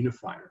as a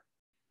unifier,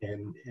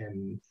 and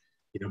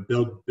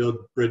build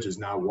bridges,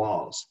 not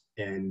walls.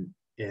 And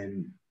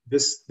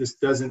this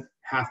doesn't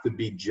have to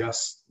be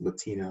just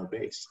Latino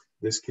based.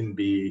 This can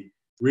be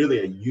really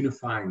a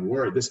unifying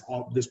word.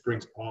 This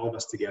brings all of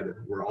us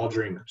together. We're all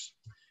dreamers.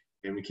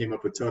 And we came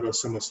up with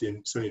Todos Somos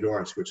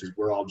Soñadores, which is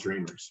we're all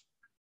dreamers.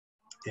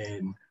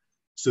 And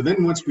so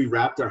then once we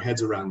wrapped our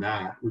heads around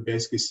that, we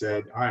basically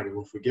said, all right,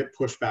 well, if we get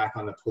pushed back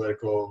on the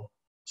political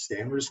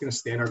stand, we're just going to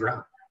stand our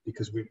ground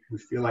because we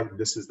feel like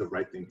this is the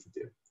right thing to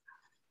do.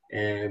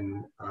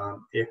 And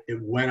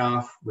it went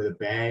off with a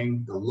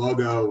bang. The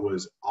logo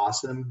was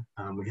awesome.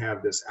 We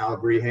have this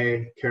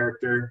Alebrije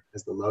character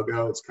as the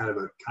logo. It's kind of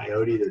a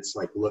coyote that's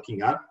like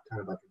looking up,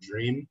 kind of like a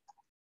dream.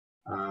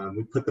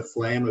 We put the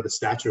flame of the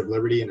Statue of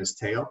Liberty in his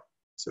tail.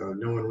 So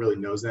no one really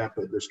knows that,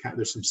 but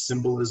there's some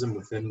symbolism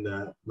within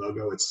the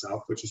logo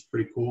itself, which is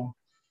pretty cool.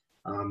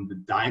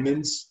 The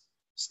diamonds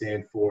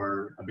stand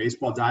for a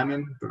baseball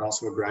diamond, but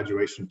also a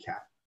graduation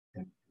cap.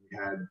 And we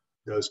had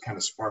those kind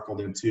of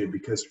sparkled in too,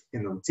 because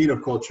in the Latino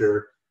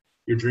culture,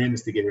 your dream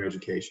is to get your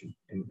education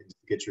and to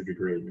get your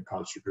degree, your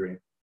college degree.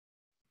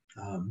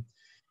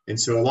 And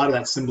so a lot of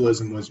that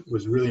symbolism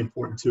was really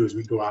important too, as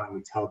we go out and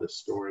we tell this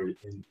story,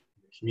 and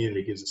the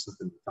community gives us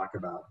something to talk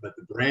about. But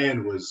the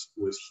brand was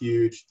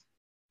huge.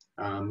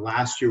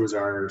 Last year was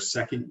our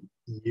second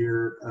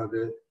year of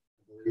it,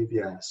 I believe.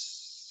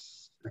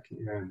 Yes,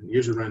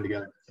 years are running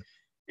together.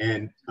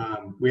 And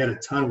we had a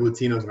ton of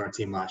Latinos on our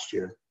team last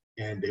year,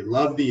 and they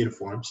loved the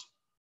uniforms.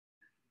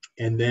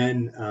 And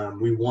then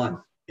we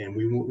won, and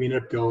we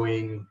ended up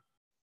going,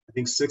 I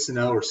think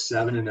 6-0 or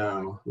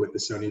 7-0 with the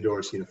Sony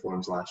Doris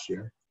uniforms last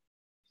year.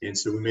 And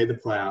so we made the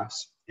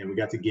playoffs, and we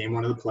got to game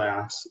one of the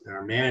playoffs. And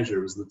our manager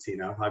was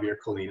Latino, Javier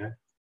Colina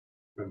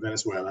from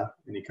Venezuela.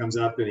 And he comes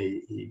up and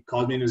he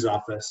called me in his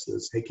office,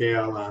 says, "Hey,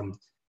 Kale,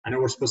 I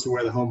know we're supposed to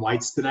wear the home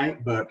whites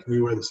tonight, but can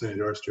we wear the Sony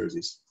Doris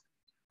jerseys?"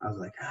 I was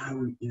like,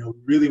 we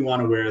really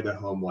want to wear the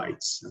home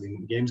whites. I mean,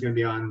 the game's going to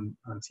be on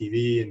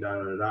TV and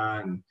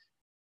and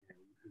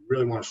we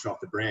really want to show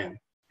off the brand. And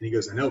he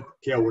goes, "I know,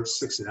 Kale, we're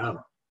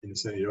 6-0 in the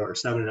Sony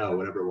Doris, 7-0,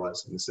 whatever it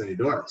was, in the Sony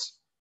Doris."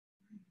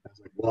 I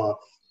was like, "Well,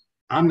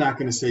 I'm not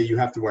going to say you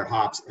have to wear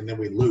hops and then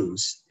we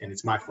lose and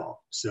it's my fault.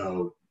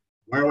 So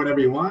wear whatever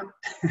you want."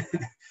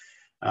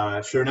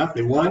 Sure enough,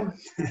 they won.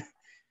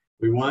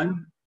 We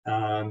won.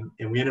 And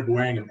we ended up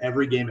wearing them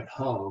every game at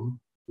home.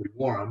 We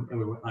wore them, and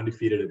we went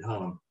undefeated at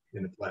home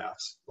in the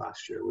playoffs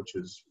last year, which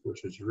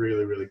was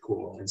really, really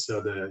cool. And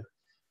so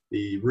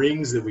the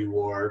rings that we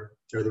wore,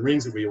 or the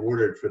rings that we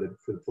ordered for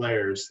the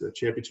players, the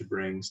championship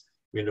rings,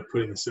 we ended up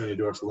putting the Sony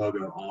Doris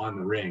logo on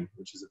the ring,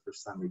 which is the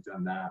first time we've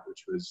done that,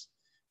 which was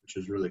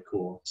really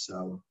cool.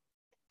 So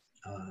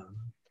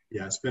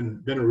yeah, it's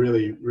been a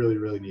really, really,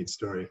 really neat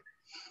story.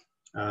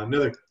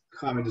 Another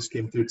comment just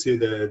came through too.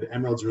 The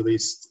Emeralds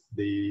released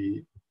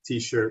the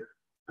T-shirt.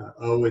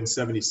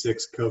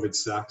 0-76 COVID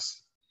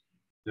sucks.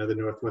 Another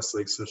Northwest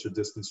League social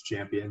distance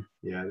champion.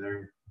 Yeah,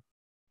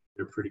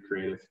 they're pretty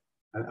creative.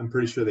 I'm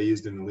pretty sure they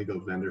used an illegal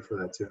vendor for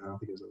that too. I don't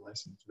think it was a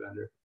licensed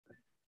vendor.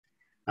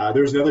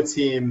 There was another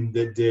team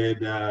that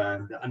did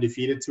the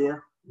undefeated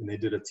tour, and they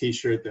did a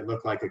T-shirt that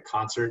looked like a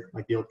concert,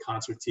 like the old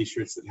concert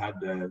T-shirts that had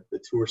the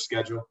tour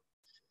schedule.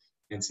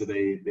 And so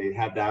they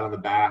had that on the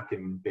back,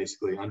 and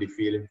basically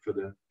undefeated for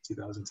the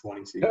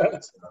 2020 season.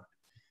 So, I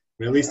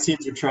mean, at least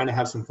teams are trying to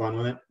have some fun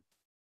with it.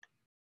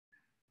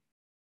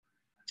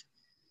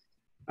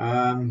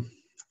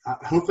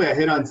 Hopefully I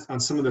hit on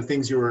some of the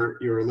things you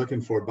were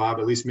looking for, Bob,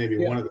 at least maybe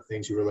one of the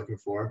things you were looking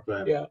for.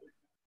 But yeah.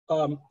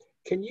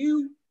 Can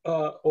you,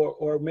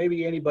 or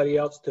maybe anybody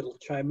else that'll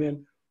chime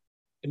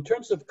in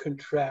terms of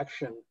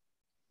Contraction,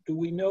 do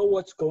we know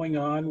what's going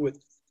on with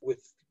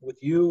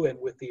you and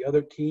with the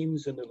other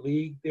teams in the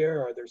league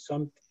there? Are there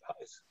some,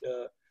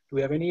 do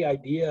we have any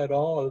idea at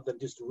all other than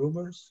just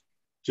rumors?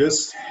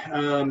 Just,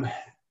 I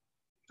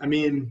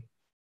mean,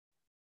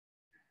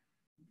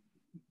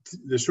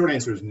 the short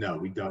answer is no,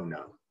 we don't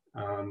know.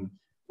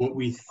 What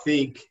we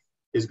think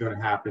is going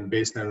to happen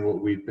based on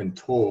what we've been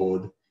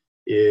told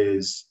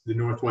is the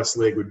Northwest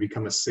League would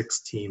become a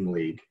 6-team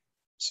league.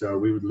 So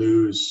we would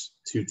lose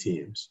 2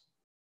 teams.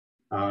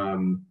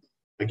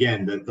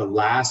 Again, the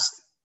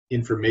last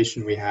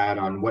information we had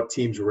on what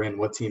teams were in,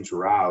 what teams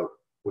were out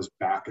was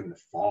back in the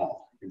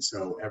fall. And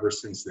so ever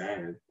since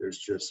then, there's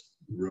just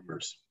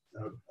rumors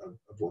of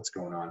what's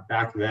going on.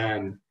 Back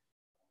then,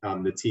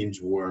 the teams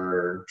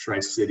were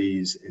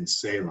Tri-Cities and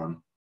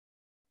Salem.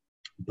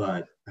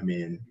 But, I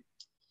mean,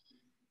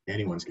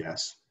 anyone's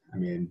guess. I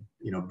mean,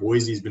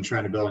 Boise's been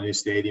trying to build a new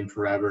stadium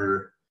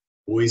forever.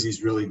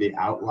 Boise's really the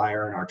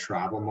outlier in our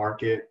travel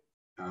market.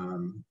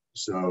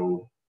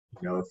 So,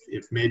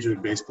 if Major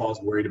League Baseball is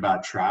worried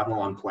about travel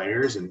on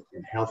players and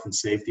health and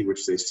safety,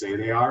 which they say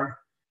they are,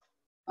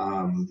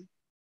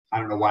 I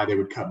don't know why they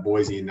would cut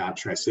Boise and not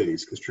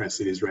Tri-Cities, because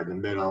Tri-Cities is right in the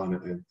middle,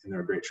 and they're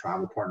a great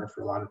travel partner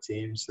for a lot of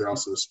teams. They're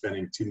also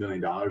spending $2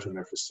 million on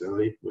their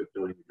facility with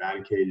building new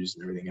batting cages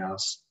and everything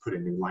else,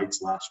 putting new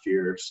lights last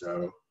year.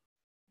 So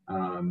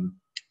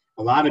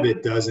a lot of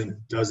it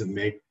doesn't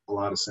make a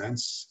lot of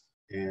sense,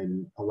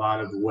 and a lot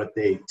of what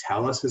they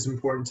tell us is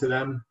important to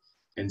them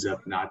ends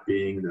up not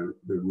being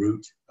the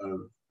root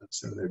of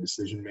some of their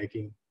decision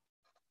making.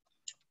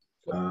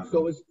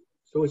 So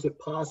is it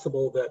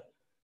possible that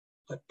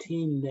a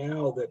team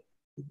now that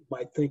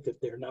might think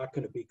that they're not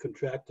going to be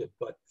contracted,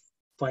 but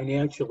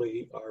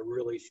financially are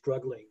really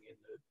struggling in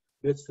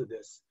the midst of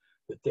this,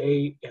 that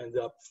they end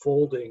up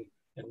folding,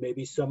 and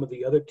maybe some of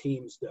the other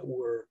teams that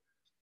were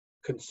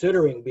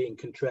considering being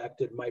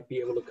contracted might be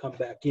able to come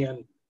back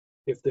in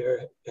if they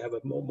have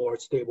a more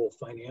stable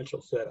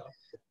financial setup?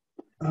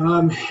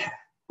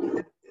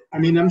 I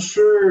mean, I'm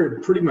sure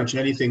pretty much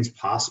anything's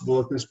possible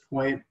at this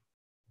point.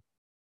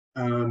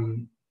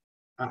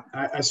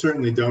 I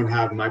certainly don't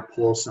have my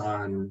pulse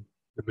on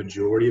the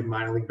majority of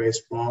minor league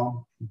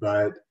baseball,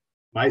 but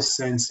my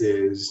sense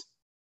is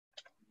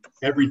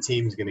every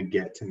team's going to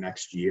get to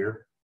next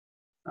year.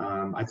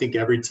 I think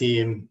every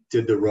team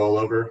did the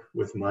rollover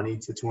with money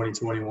to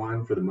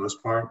 2021 for the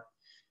most part.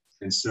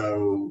 And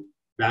so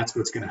that's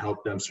what's going to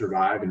help them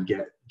survive and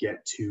get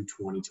to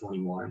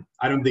 2021.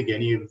 I don't think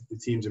any of the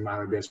teams in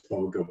minor league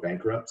baseball will go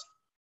bankrupt.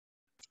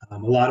 A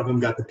lot of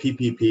them got the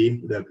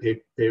PPP, the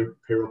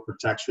payroll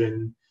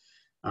protection,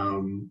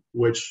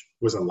 which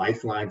was a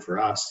lifeline for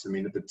us. I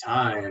mean, at the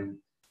time,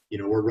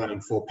 we're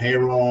running full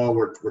payroll.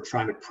 We're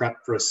trying to prep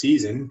for a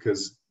season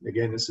because,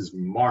 again, this is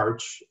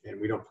March and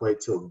we don't play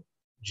till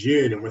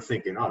June, and we're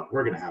thinking, oh,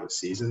 we're going to have a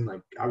season.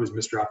 Like, I was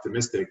Mr.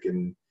 Optimistic,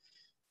 and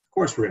of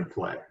course we're going to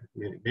play. I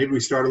mean, maybe we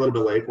start a little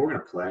bit late, but we're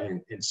going to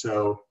play. And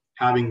so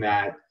having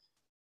that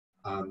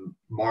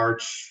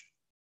March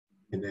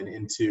and then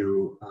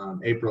into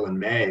April and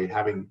May,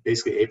 having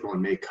basically April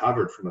and May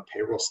covered from a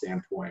payroll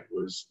standpoint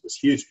was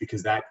huge,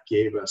 because that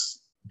gave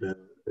us the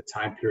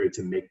time period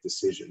to make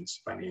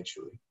decisions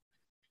financially.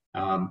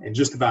 And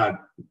just about,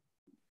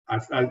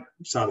 I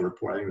saw the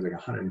report, I think it was like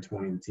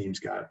 120 teams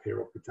got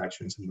payroll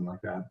protection, something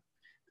like that.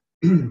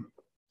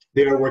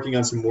 They are working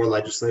on some more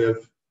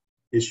legislative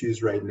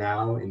issues right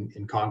now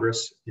in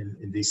Congress,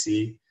 in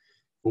DC,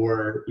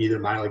 for either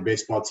minor league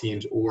baseball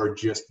teams or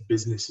just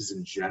businesses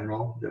in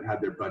general that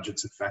had their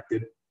budgets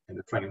affected and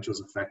the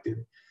financials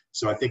affected.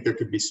 So I think there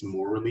could be some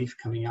more relief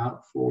coming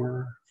out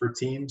for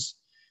teams.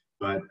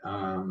 But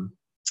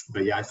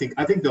yeah, I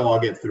think they'll all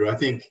get through. I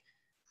think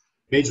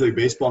Major League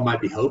Baseball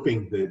might be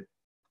hoping that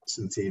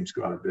some teams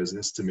go out of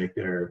business to make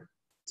their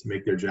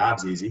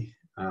jobs easy.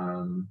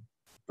 And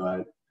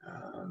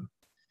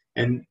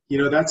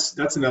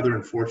that's another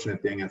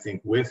unfortunate thing, I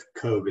think, with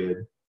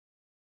COVID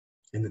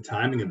and the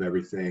timing of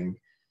everything.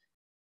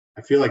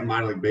 I feel like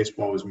minor league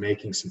baseball was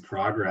making some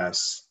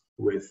progress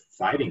with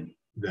fighting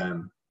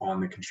them on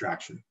the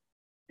contraction,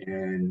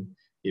 and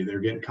they're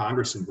getting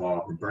Congress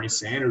involved, and Bernie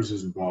Sanders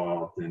is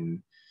involved,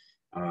 and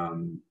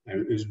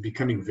it was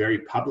becoming very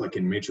public,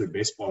 and Major League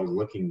Baseball was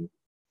looking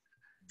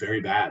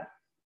very bad,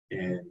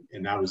 and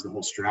that was the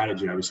whole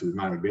strategy, obviously, with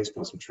minor league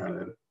baseball, to try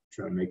to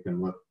make them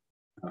look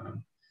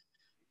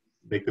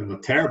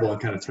terrible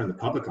and kind of turn the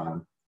public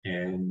on.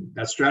 And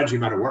that strategy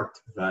might have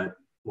worked, but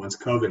once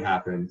COVID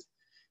happened,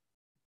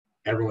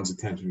 everyone's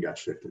attention got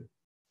shifted,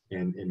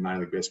 and minor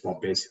league baseball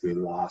basically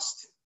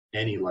lost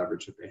any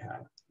leverage that they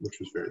had,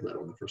 which was very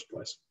little in the first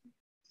place.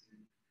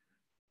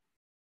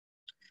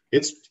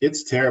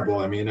 It's terrible.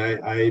 I mean,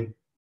 I'm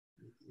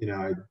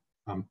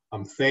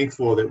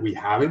thankful that we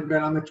haven't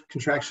been on the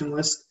contraction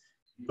list,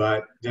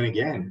 but then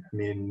again, I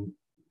mean,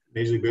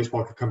 Major League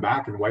Baseball could come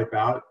back and wipe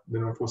out the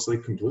Northwest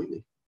League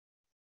completely.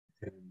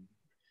 And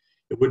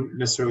it wouldn't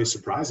necessarily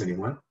surprise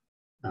anyone,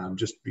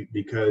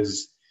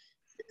 because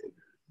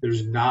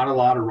there's not a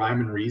lot of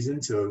rhyme and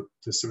reason to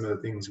some of the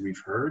things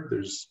we've heard.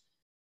 There's,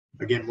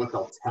 again, what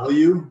they'll tell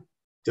you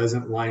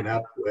doesn't line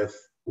up with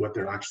what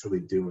they're actually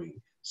doing.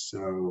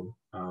 So,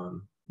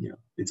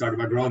 they talk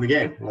about growing the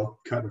game. Well,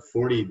 cutting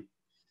 40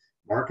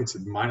 markets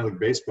of minor league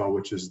baseball,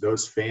 which is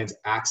those fans'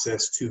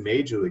 access to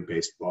Major League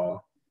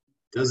Baseball,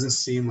 doesn't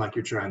seem like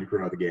you're trying to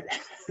grow the game.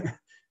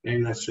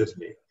 Maybe that's just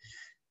me.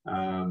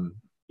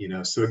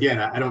 So again,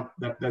 I don't,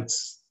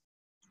 that's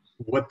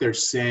what they're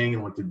saying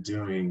and what they're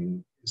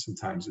doing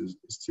sometimes is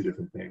two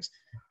different things.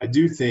 I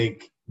do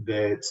think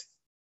it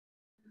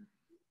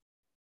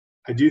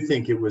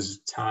was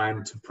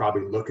time to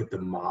probably look at the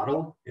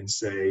model and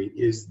say,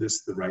 is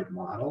this the right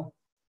model?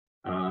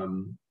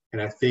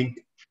 And I think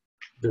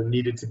there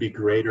needed to be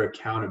greater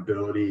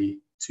accountability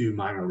to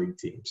minor league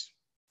teams.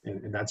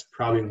 And that's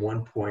probably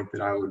one point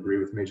that I will agree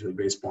with Major League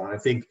Baseball. And I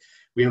think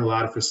we have a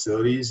lot of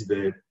facilities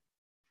that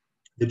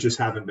just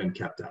haven't been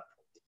kept up.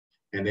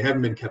 And they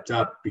haven't been kept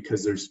up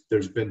because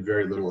there's been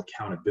very little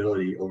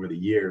accountability over the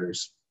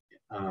years.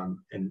 And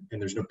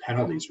there's no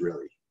penalties,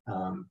 really.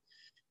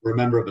 We're a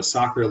member of a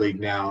soccer league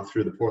now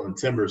through the Portland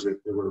Timbers that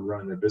were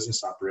running their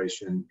business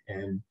operation,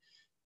 and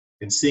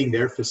seeing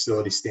their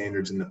facility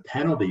standards and the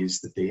penalties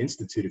that they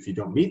institute if you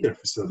don't meet their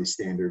facility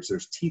standards,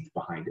 there's teeth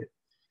behind it.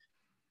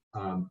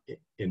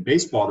 In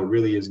baseball, there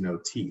really is no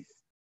teeth.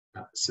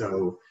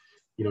 So,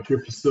 if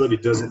your facility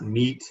doesn't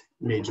meet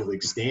Major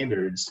League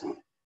standards,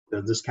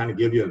 they'll just kind of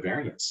give you a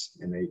variance,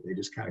 and they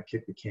just kind of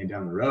kick the can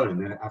down the road.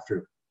 And then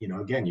after,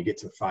 again, you get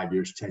to 5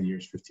 years, 10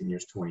 years, 15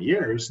 years, 20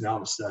 years, and all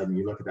of a sudden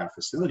you look at that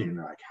facility and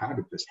you're like, how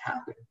did this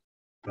happen?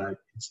 But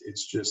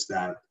it's just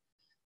that,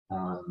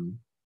 the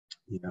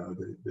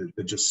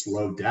just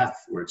slow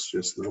death, where it's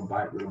just little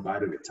bite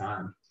at a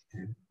time.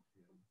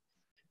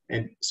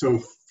 And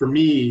so for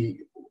me,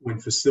 when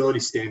facility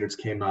standards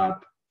came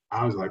up,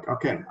 I was like,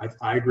 okay,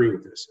 I agree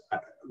with this.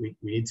 We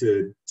need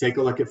to take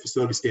a look at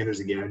facility standards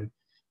again,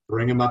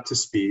 bring them up to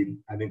speed.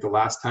 I think the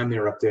last time they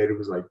were updated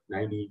was like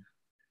 90, it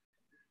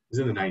was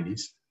in the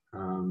 90s.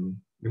 And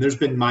there's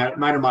been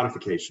minor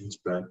modifications,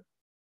 but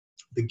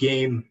the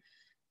game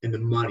and the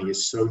money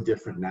is so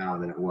different now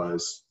than it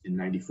was in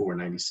 94,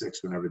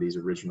 96, whenever these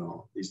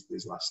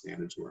last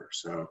standards were.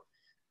 So,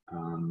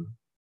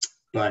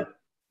 but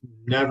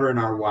never in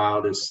our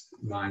wildest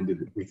mind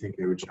did we think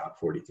they would shop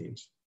 40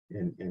 teams.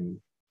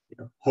 And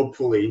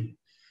hopefully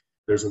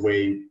there's a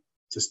way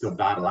to still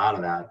battle out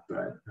of that,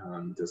 but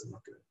it doesn't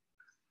look good.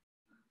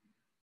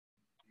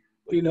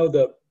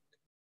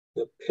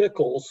 The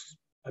pickles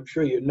I'm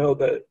sure you know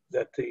that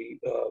the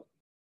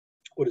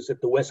what is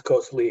it? The West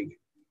Coast League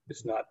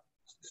is not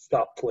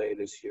stopped play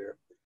this year,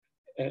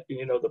 and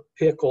you know the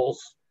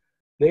Pickles,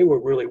 they were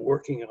really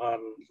working on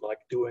like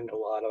doing a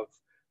lot of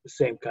the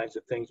same kinds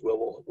of things.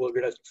 Well, we're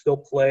going to still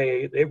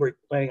play. They were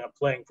planning on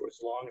playing for as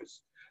long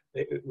as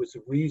it was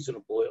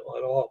reasonable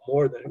at all,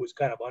 more than it was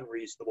kind of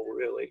unreasonable,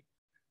 really,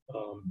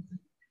 um,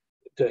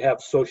 to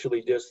have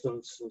socially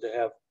distanced and to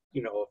have,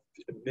 you know,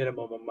 a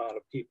minimum amount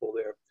of people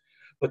there.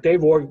 But they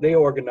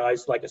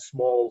organized like a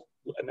small,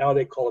 now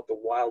they call it the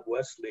Wild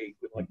West League,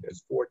 with like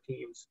there's 4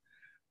 teams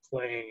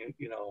playing,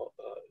 you know,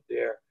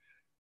 there.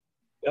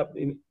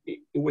 It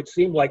would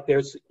seem like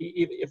there's,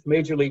 if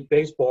Major League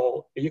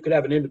Baseball, you could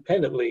have an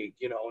independent league,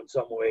 you know, in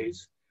some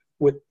ways,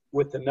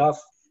 with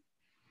enough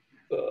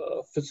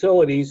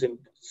facilities in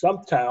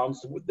some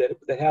towns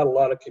that had a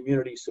lot of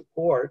community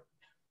support,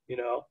 you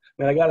know.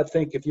 I mean, I got to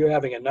think if you're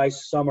having a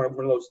nice summer,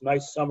 one of those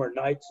nice summer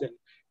nights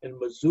in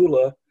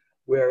Missoula,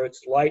 where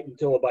it's light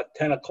until about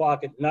 10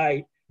 o'clock at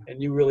night,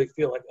 and you really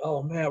feel like,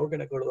 oh man, we're going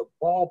to go to the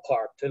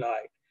ballpark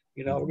tonight.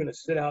 You know, we're going to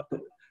sit out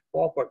the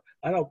ballpark.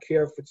 I don't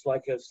care if it's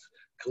like a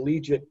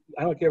collegiate,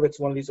 I don't care if it's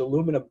one of these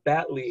aluminum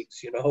bat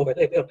leagues, you know.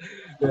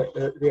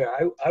 Yeah,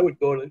 I would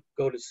go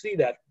to see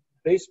that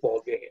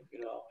baseball game, you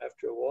know,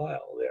 after a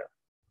while there.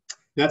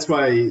 That's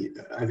why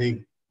I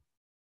think,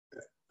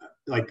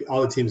 like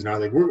all the teams in our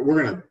league,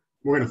 we're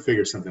gonna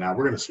figure something out.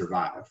 We're gonna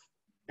survive.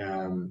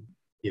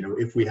 You know,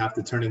 if we have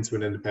to turn into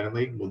an independent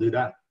league, we'll do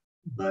that.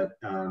 But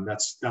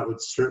that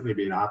would certainly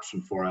be an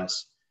option for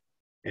us.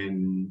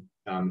 And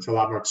it's a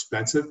lot more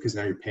expensive because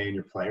now you're paying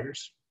your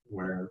players,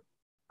 where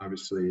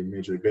obviously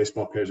Major League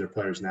Baseball pays their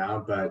players now.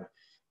 But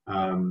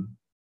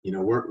you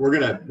know, we're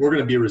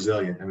gonna be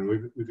resilient. I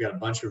mean, we've got a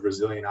bunch of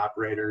resilient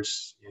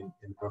operators in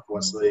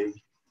Northwest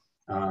League.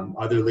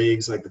 Other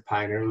leagues like the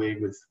Pioneer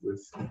League with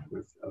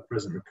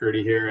President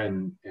McCurdy here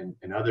and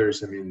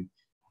others. I mean,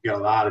 we got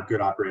a lot of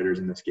good operators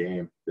in this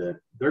game that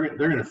they're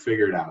going to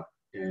figure it out.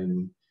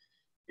 And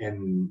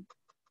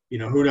you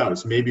know, who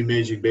knows? Maybe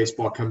Major League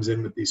Baseball comes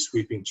in with these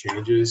sweeping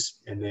changes,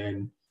 and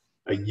then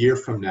a year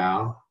from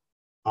now,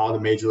 all the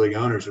Major League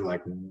owners are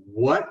like,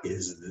 "What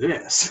is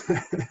this?"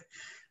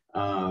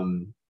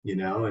 You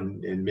know,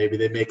 and maybe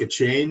they make a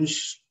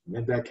change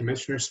at that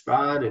commissioner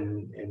spot,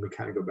 and we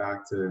kind of go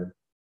back to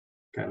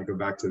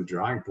the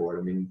drawing board.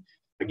 I mean,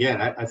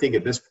 again, I think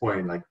at this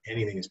point, like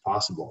anything is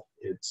possible.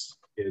 It's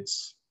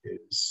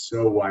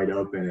so wide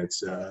open.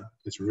 It's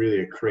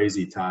really a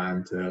crazy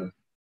time to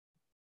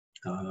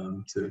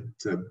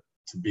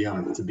be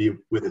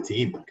with a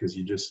team, because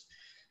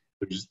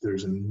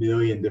there's a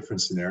million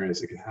different scenarios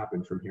that could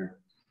happen from here.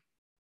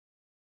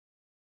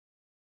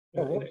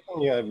 Well, one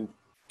thing I'm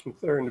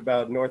concerned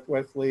about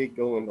Northwest League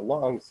going the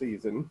long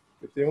season,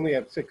 if they only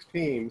have 6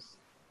 teams,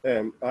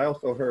 and I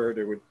also heard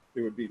it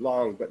would be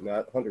long, but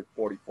not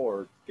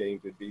 144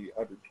 games. It'd be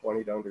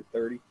 120 to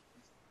 130.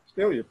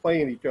 Still, you're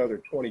playing each other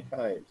 20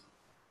 times.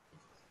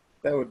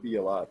 That would be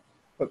a lot.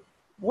 But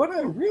what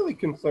I'm really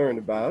concerned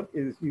about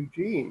is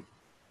Eugene.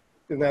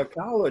 So now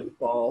college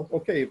ball,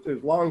 okay, if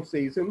there's long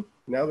season,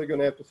 now they're going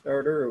to have to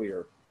start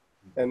earlier.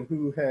 And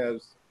who's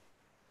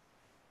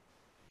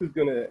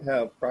going to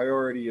have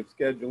priority of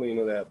scheduling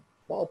of that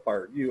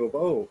ballpark? U of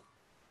O.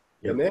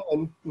 Yep. And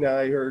then now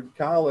I heard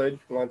college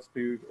wants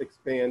to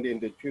expand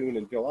into June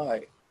and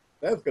July.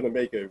 That's going to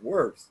make it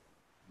worse.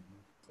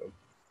 So.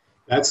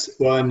 That's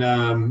one,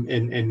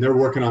 and they're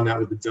working on that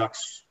with the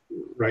Ducks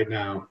right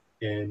now,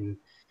 and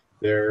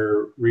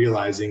they're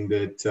realizing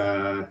that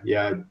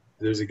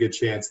there's a good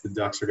chance the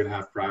Ducks are going to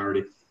have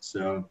priority.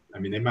 So I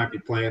mean, they might be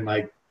playing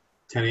like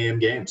 10 a.m.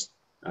 games,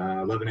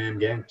 11 a.m.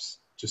 games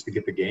just to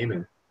get the game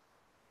in.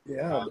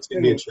 Yeah, it's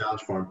going to be a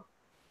challenge for them.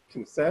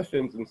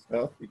 Concessions and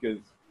stuff, because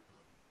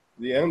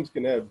the M's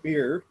can have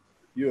beer,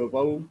 U of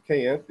O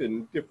can't,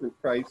 and different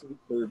prices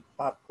for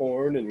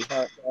popcorn and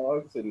hot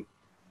dogs and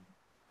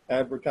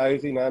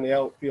advertising on the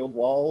outfield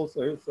walls.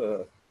 There's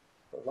a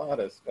lot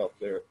of stuff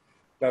there.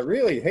 I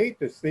really hate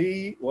to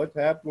see what's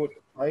happened with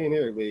the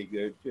Pioneer League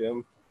there,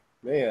 Jim.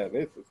 Man,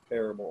 this is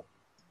terrible.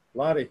 A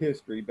lot of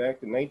history back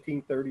to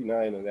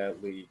 1939 in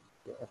that league.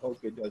 I hope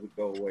it doesn't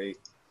go away.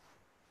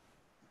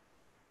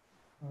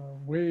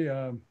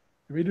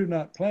 We do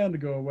not plan to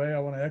go away. I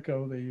want to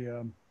echo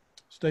the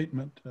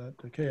statement that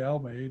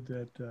KL made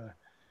that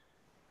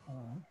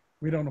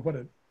we don't know what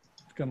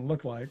it's going to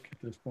look like at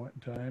this point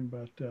in time,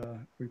 but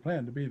we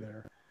plan to be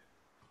there.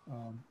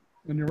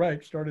 And you're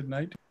right, started in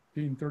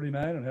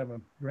 1939 and have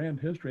a grand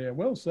history. I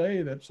will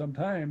say that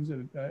sometimes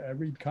I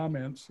read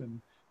comments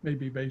and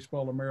maybe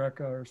Baseball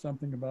America or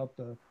something about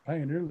the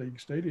Pioneer League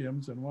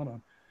stadiums, and want to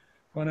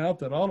point out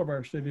that all of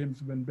our stadiums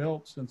have been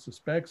built since the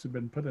specs have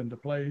been put into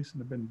place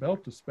and have been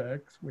built to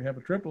specs. We have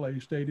a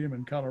AAA stadium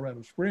in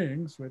Colorado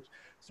Springs, which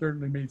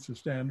certainly meets the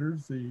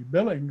standards. The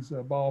Billings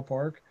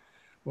ballpark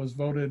was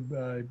voted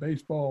by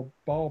Baseball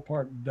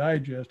Ballpark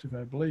Digest, if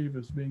I believe,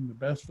 as being the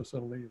best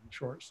facility in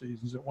short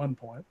seasons at one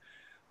point.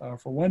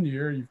 For 1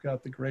 year, you've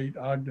got the great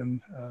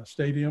Ogden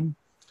Stadium,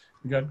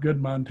 We got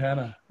good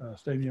Montana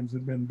stadiums that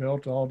have been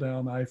built all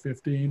down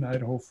I-15.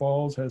 Idaho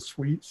Falls has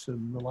suites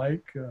and the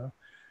like.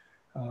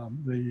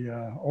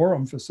 The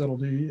Orem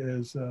facility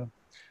has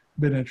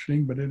been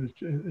interesting, but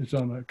it's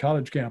on a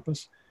college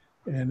campus,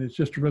 and it's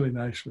just a really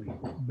nicely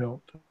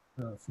built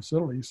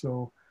facility.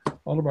 So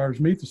all of ours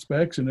meet the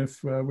specs, and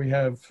if we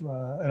have,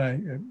 and I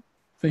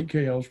think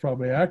KL is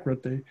probably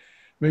accurate, the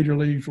major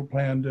leagues will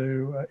plan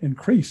to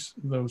increase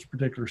those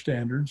particular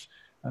standards.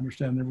 I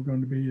understand there were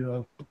going to be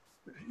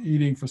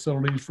eating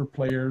facilities for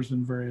players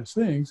and various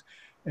things,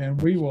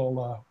 and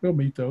we'll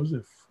meet those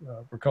if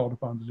we're called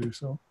upon to do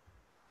so.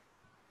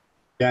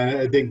 Yeah, and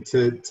I think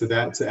to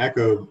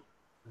echo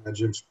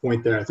Jim's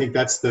point there, I think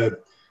that's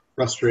the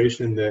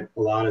frustration that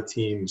a lot of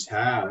teams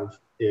have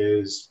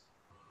is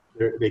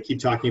they keep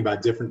talking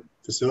about different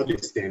facility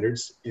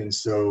standards, and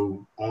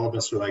so all of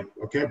us are like,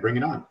 okay, bring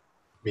it on. I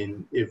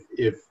mean,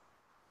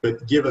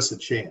 but give us a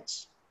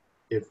chance.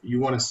 If you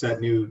want to set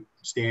new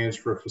standards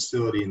for a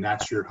facility and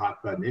that's your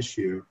hot button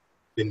issue,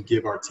 then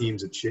give our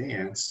teams a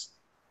chance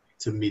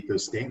to meet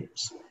those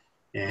standards.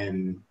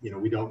 And,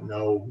 we don't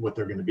know what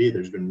they're going to be.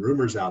 There's been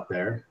rumors out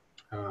there,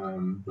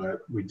 but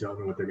we don't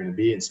know what they're going to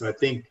be. And so I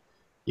think,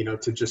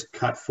 to just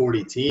cut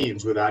 40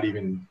 teams without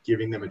even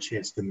giving them a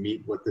chance to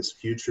meet what this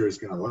future is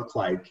going to look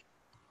like,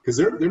 because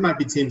there might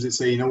be teams that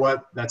say, you know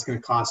what, that's going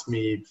to cost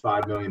me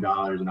 $5 million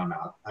and I'm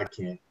out. I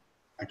can't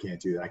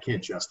do that. I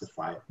can't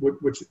justify it.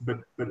 But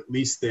at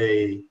least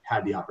they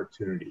had the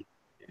opportunity,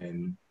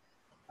 and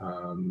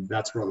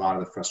that's where a lot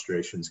of the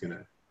frustration is going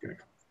to come.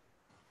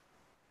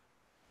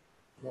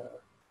 Yeah.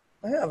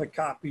 I have a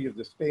copy of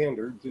the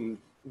standards, and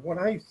what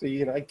I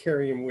see, and I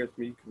carry them with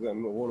me because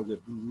I'm one of the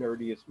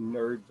nerdiest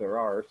nerds there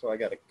are, so I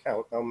got to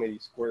count how many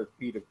square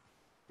feet of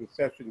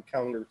concession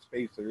counter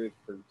space there is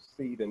per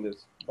seat in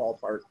this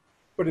ballpark.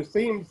 But it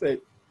seems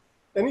that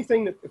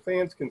anything that the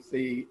fans can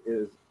see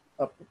is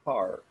up to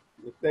par.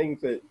 The things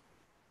that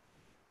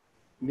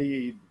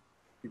need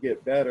to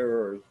get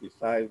better are the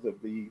size of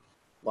the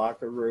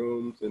locker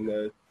rooms and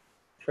the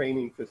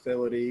training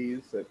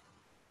facilities,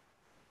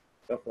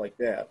 stuff like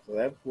that. So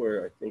that's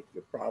where I think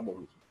the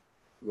problems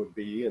would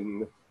be,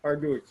 and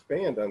hard to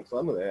expand on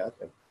some of that.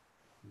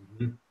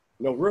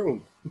 No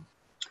room.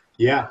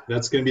 Yeah,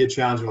 that's going to be a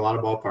challenge in a lot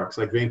of ballparks.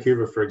 Like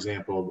Vancouver, for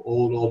example,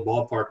 old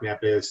ballpark,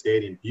 Napa Daily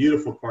Stadium,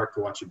 beautiful park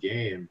to watch a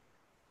game,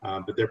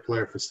 but their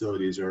player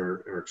facilities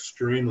are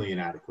extremely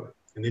inadequate.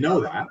 And they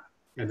know that,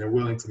 and they're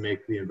willing to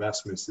make the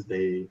investments that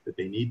they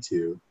need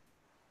to,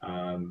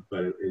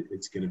 but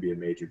it's going to be a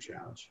major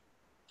challenge.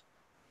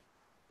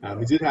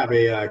 We did have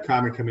a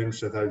comment come in,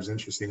 which I thought was an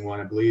interesting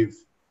one. I believe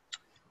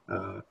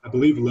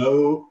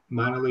low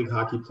minor league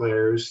hockey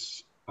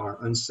players are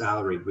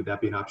unsalaried. Would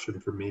that be an option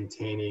for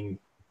maintaining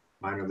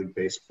minor league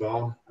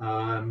baseball?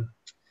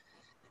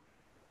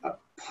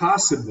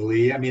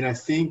 Possibly. I mean, I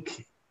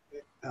think,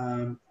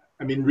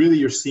 really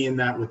you're seeing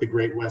that with the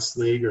Great West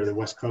League or the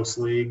West Coast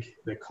League,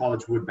 the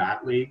College Wood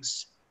Bat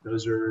Leagues.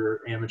 Those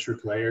are amateur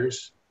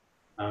players.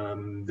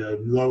 The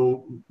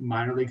low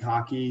minor league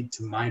hockey,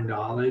 to my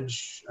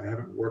knowledge, I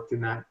haven't worked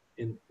in that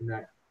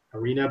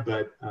arena,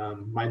 but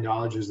my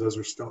knowledge is those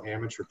are still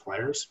amateur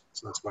players,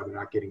 so that's why they're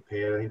not getting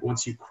paid. I think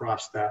once you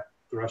cross that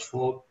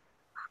threshold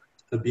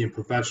of being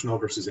professional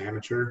versus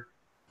amateur,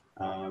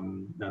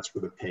 that's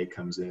where the pay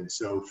comes in.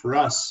 So for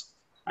us,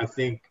 I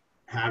think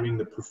having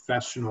the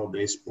professional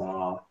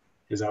baseball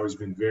has always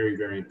been very,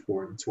 very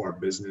important to our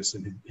business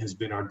and has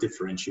been our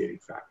differentiating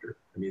factor.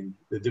 I mean,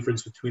 the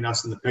difference between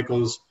us and the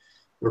Pickles,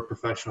 we're a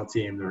professional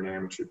team, they're an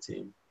amateur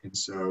team. And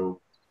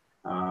so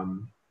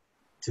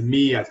to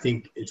me, I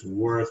think it's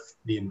worth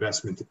the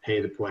investment to pay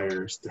the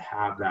players to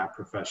have that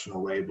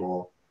professional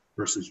label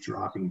versus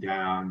dropping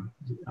down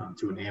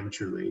to an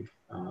amateur league.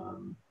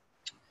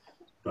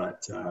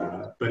 But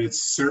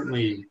it's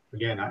certainly,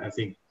 again, I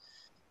think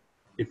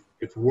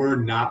if we're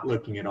not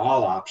looking at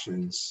all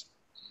options,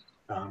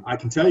 I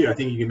can tell you, I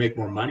think you can make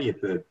more money at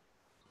the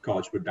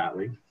College Wood Bat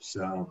League.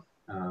 So,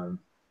 that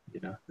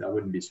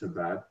wouldn't be so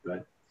bad.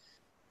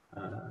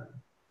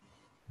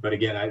 But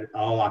again,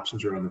 all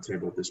options are on the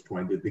table at this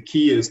point. The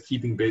key is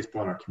keeping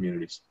baseball in our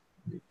communities.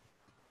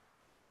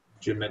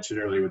 Jim mentioned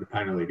earlier with the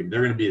Pioneer League, and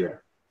they're going to be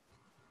there.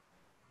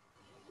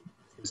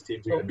 His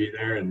teams are going to be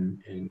there,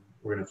 and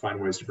we're going to find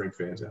ways to bring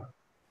fans out.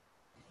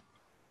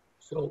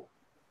 So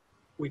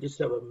we just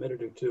have a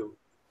minute or two.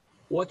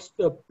 What's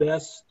the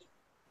best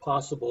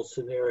possible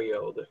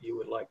scenario that you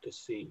would like to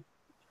see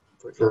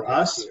for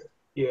us? Year?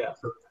 Yeah.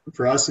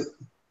 For us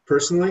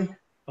personally?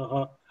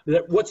 Uh-huh.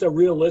 What's a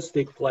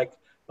realistic,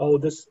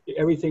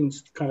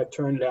 everything's kind of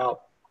turned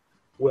out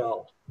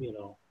well,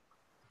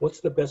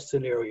 what's the best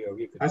scenario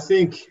you could? I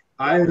think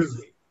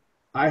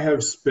I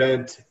have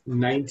spent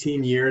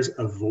 19 years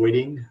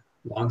avoiding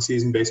long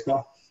season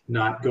baseball,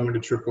 not going to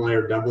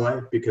AAA or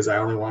AA because I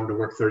only wanted to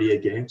work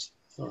 38 games.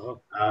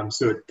 Uh-huh.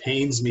 So it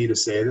pains me to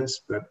say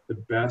this, but the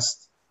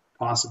best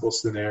possible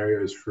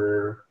scenario is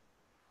for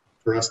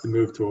us to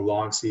move to a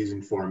long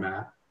season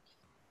format,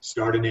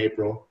 start in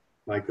April,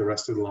 like the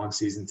rest of the long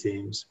season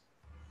teams,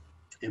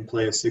 and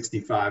play a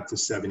 65 to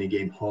 70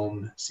 game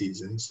home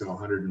season, so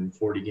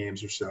 140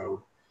 games or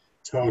so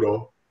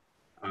total.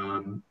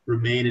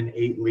 Remain an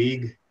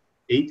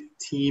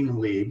 8-team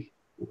league,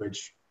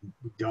 which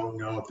we don't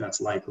know if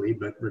that's likely,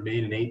 but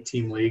remain an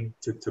 8-team league.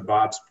 To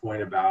Bob's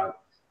point about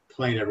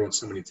playing everyone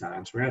so many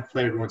times, we're going to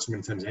play everyone so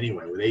many times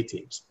anyway with 8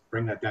 teams.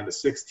 Bring that down to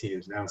 6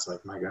 teams. Now it's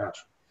like, my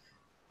gosh.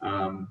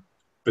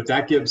 But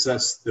that gives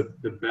us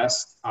the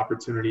best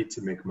opportunity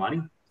to make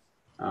money.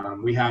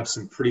 We have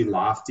some pretty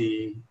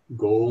lofty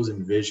goals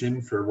and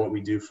vision for what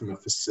we do from a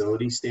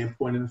facility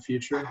standpoint in the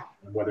future,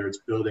 whether it's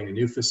building a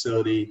new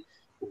facility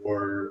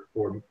or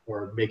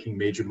making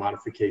major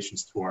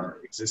modifications to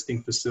our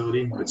existing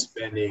facility, but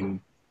spending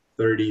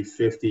 30,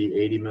 50,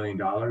 80 million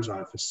dollars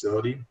on a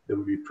facility that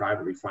would be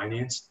privately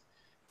financed.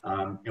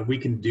 And we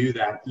can do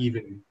that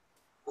even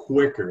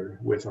quicker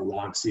with a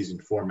long season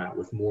format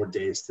with more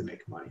days to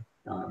make money.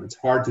 It's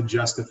hard to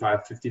justify a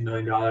 $50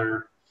 million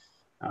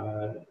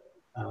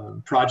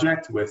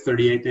project with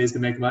 38 days to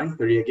make money,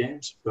 38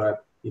 games.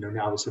 But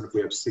now sort of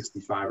we have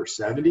 65 or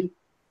 70,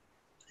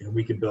 and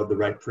we can build the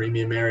right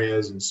premium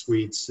areas and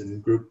suites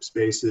and group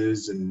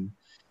spaces and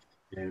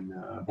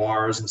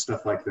bars and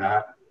stuff like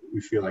that. We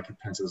feel like it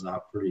pencils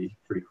out pretty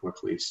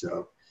quickly.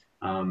 So,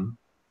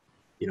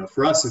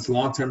 for us, it's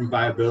long-term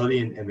viability,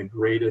 and the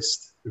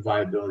greatest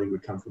viability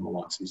would come from a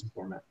long season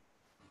format.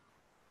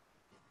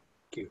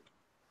 Thank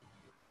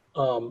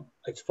you.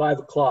 It's 5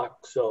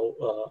 o'clock,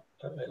 so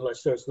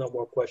unless there's no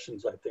more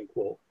questions, I think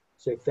we'll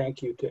say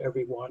thank you to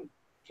everyone.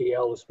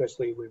 KL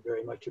especially, we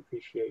very much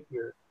appreciate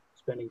your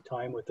spending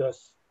time with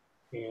us.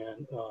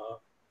 And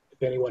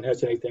if anyone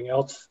has anything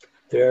else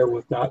there,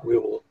 if not, we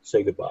will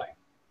say goodbye.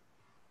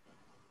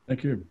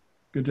 Thank you.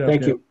 Good job.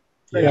 Thank you.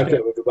 Yeah. Thank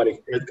you, everybody.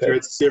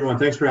 Great to see everyone.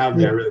 Thanks for having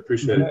me. I really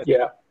appreciate it.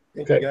 Yeah.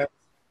 Thank you, guys.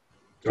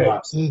 Go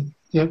Hawks.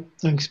 Yep.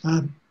 Thanks,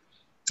 Bob.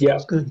 Yeah.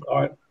 That's good.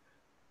 All right.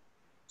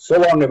 So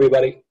long,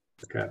 everybody.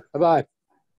 Okay. Bye-bye.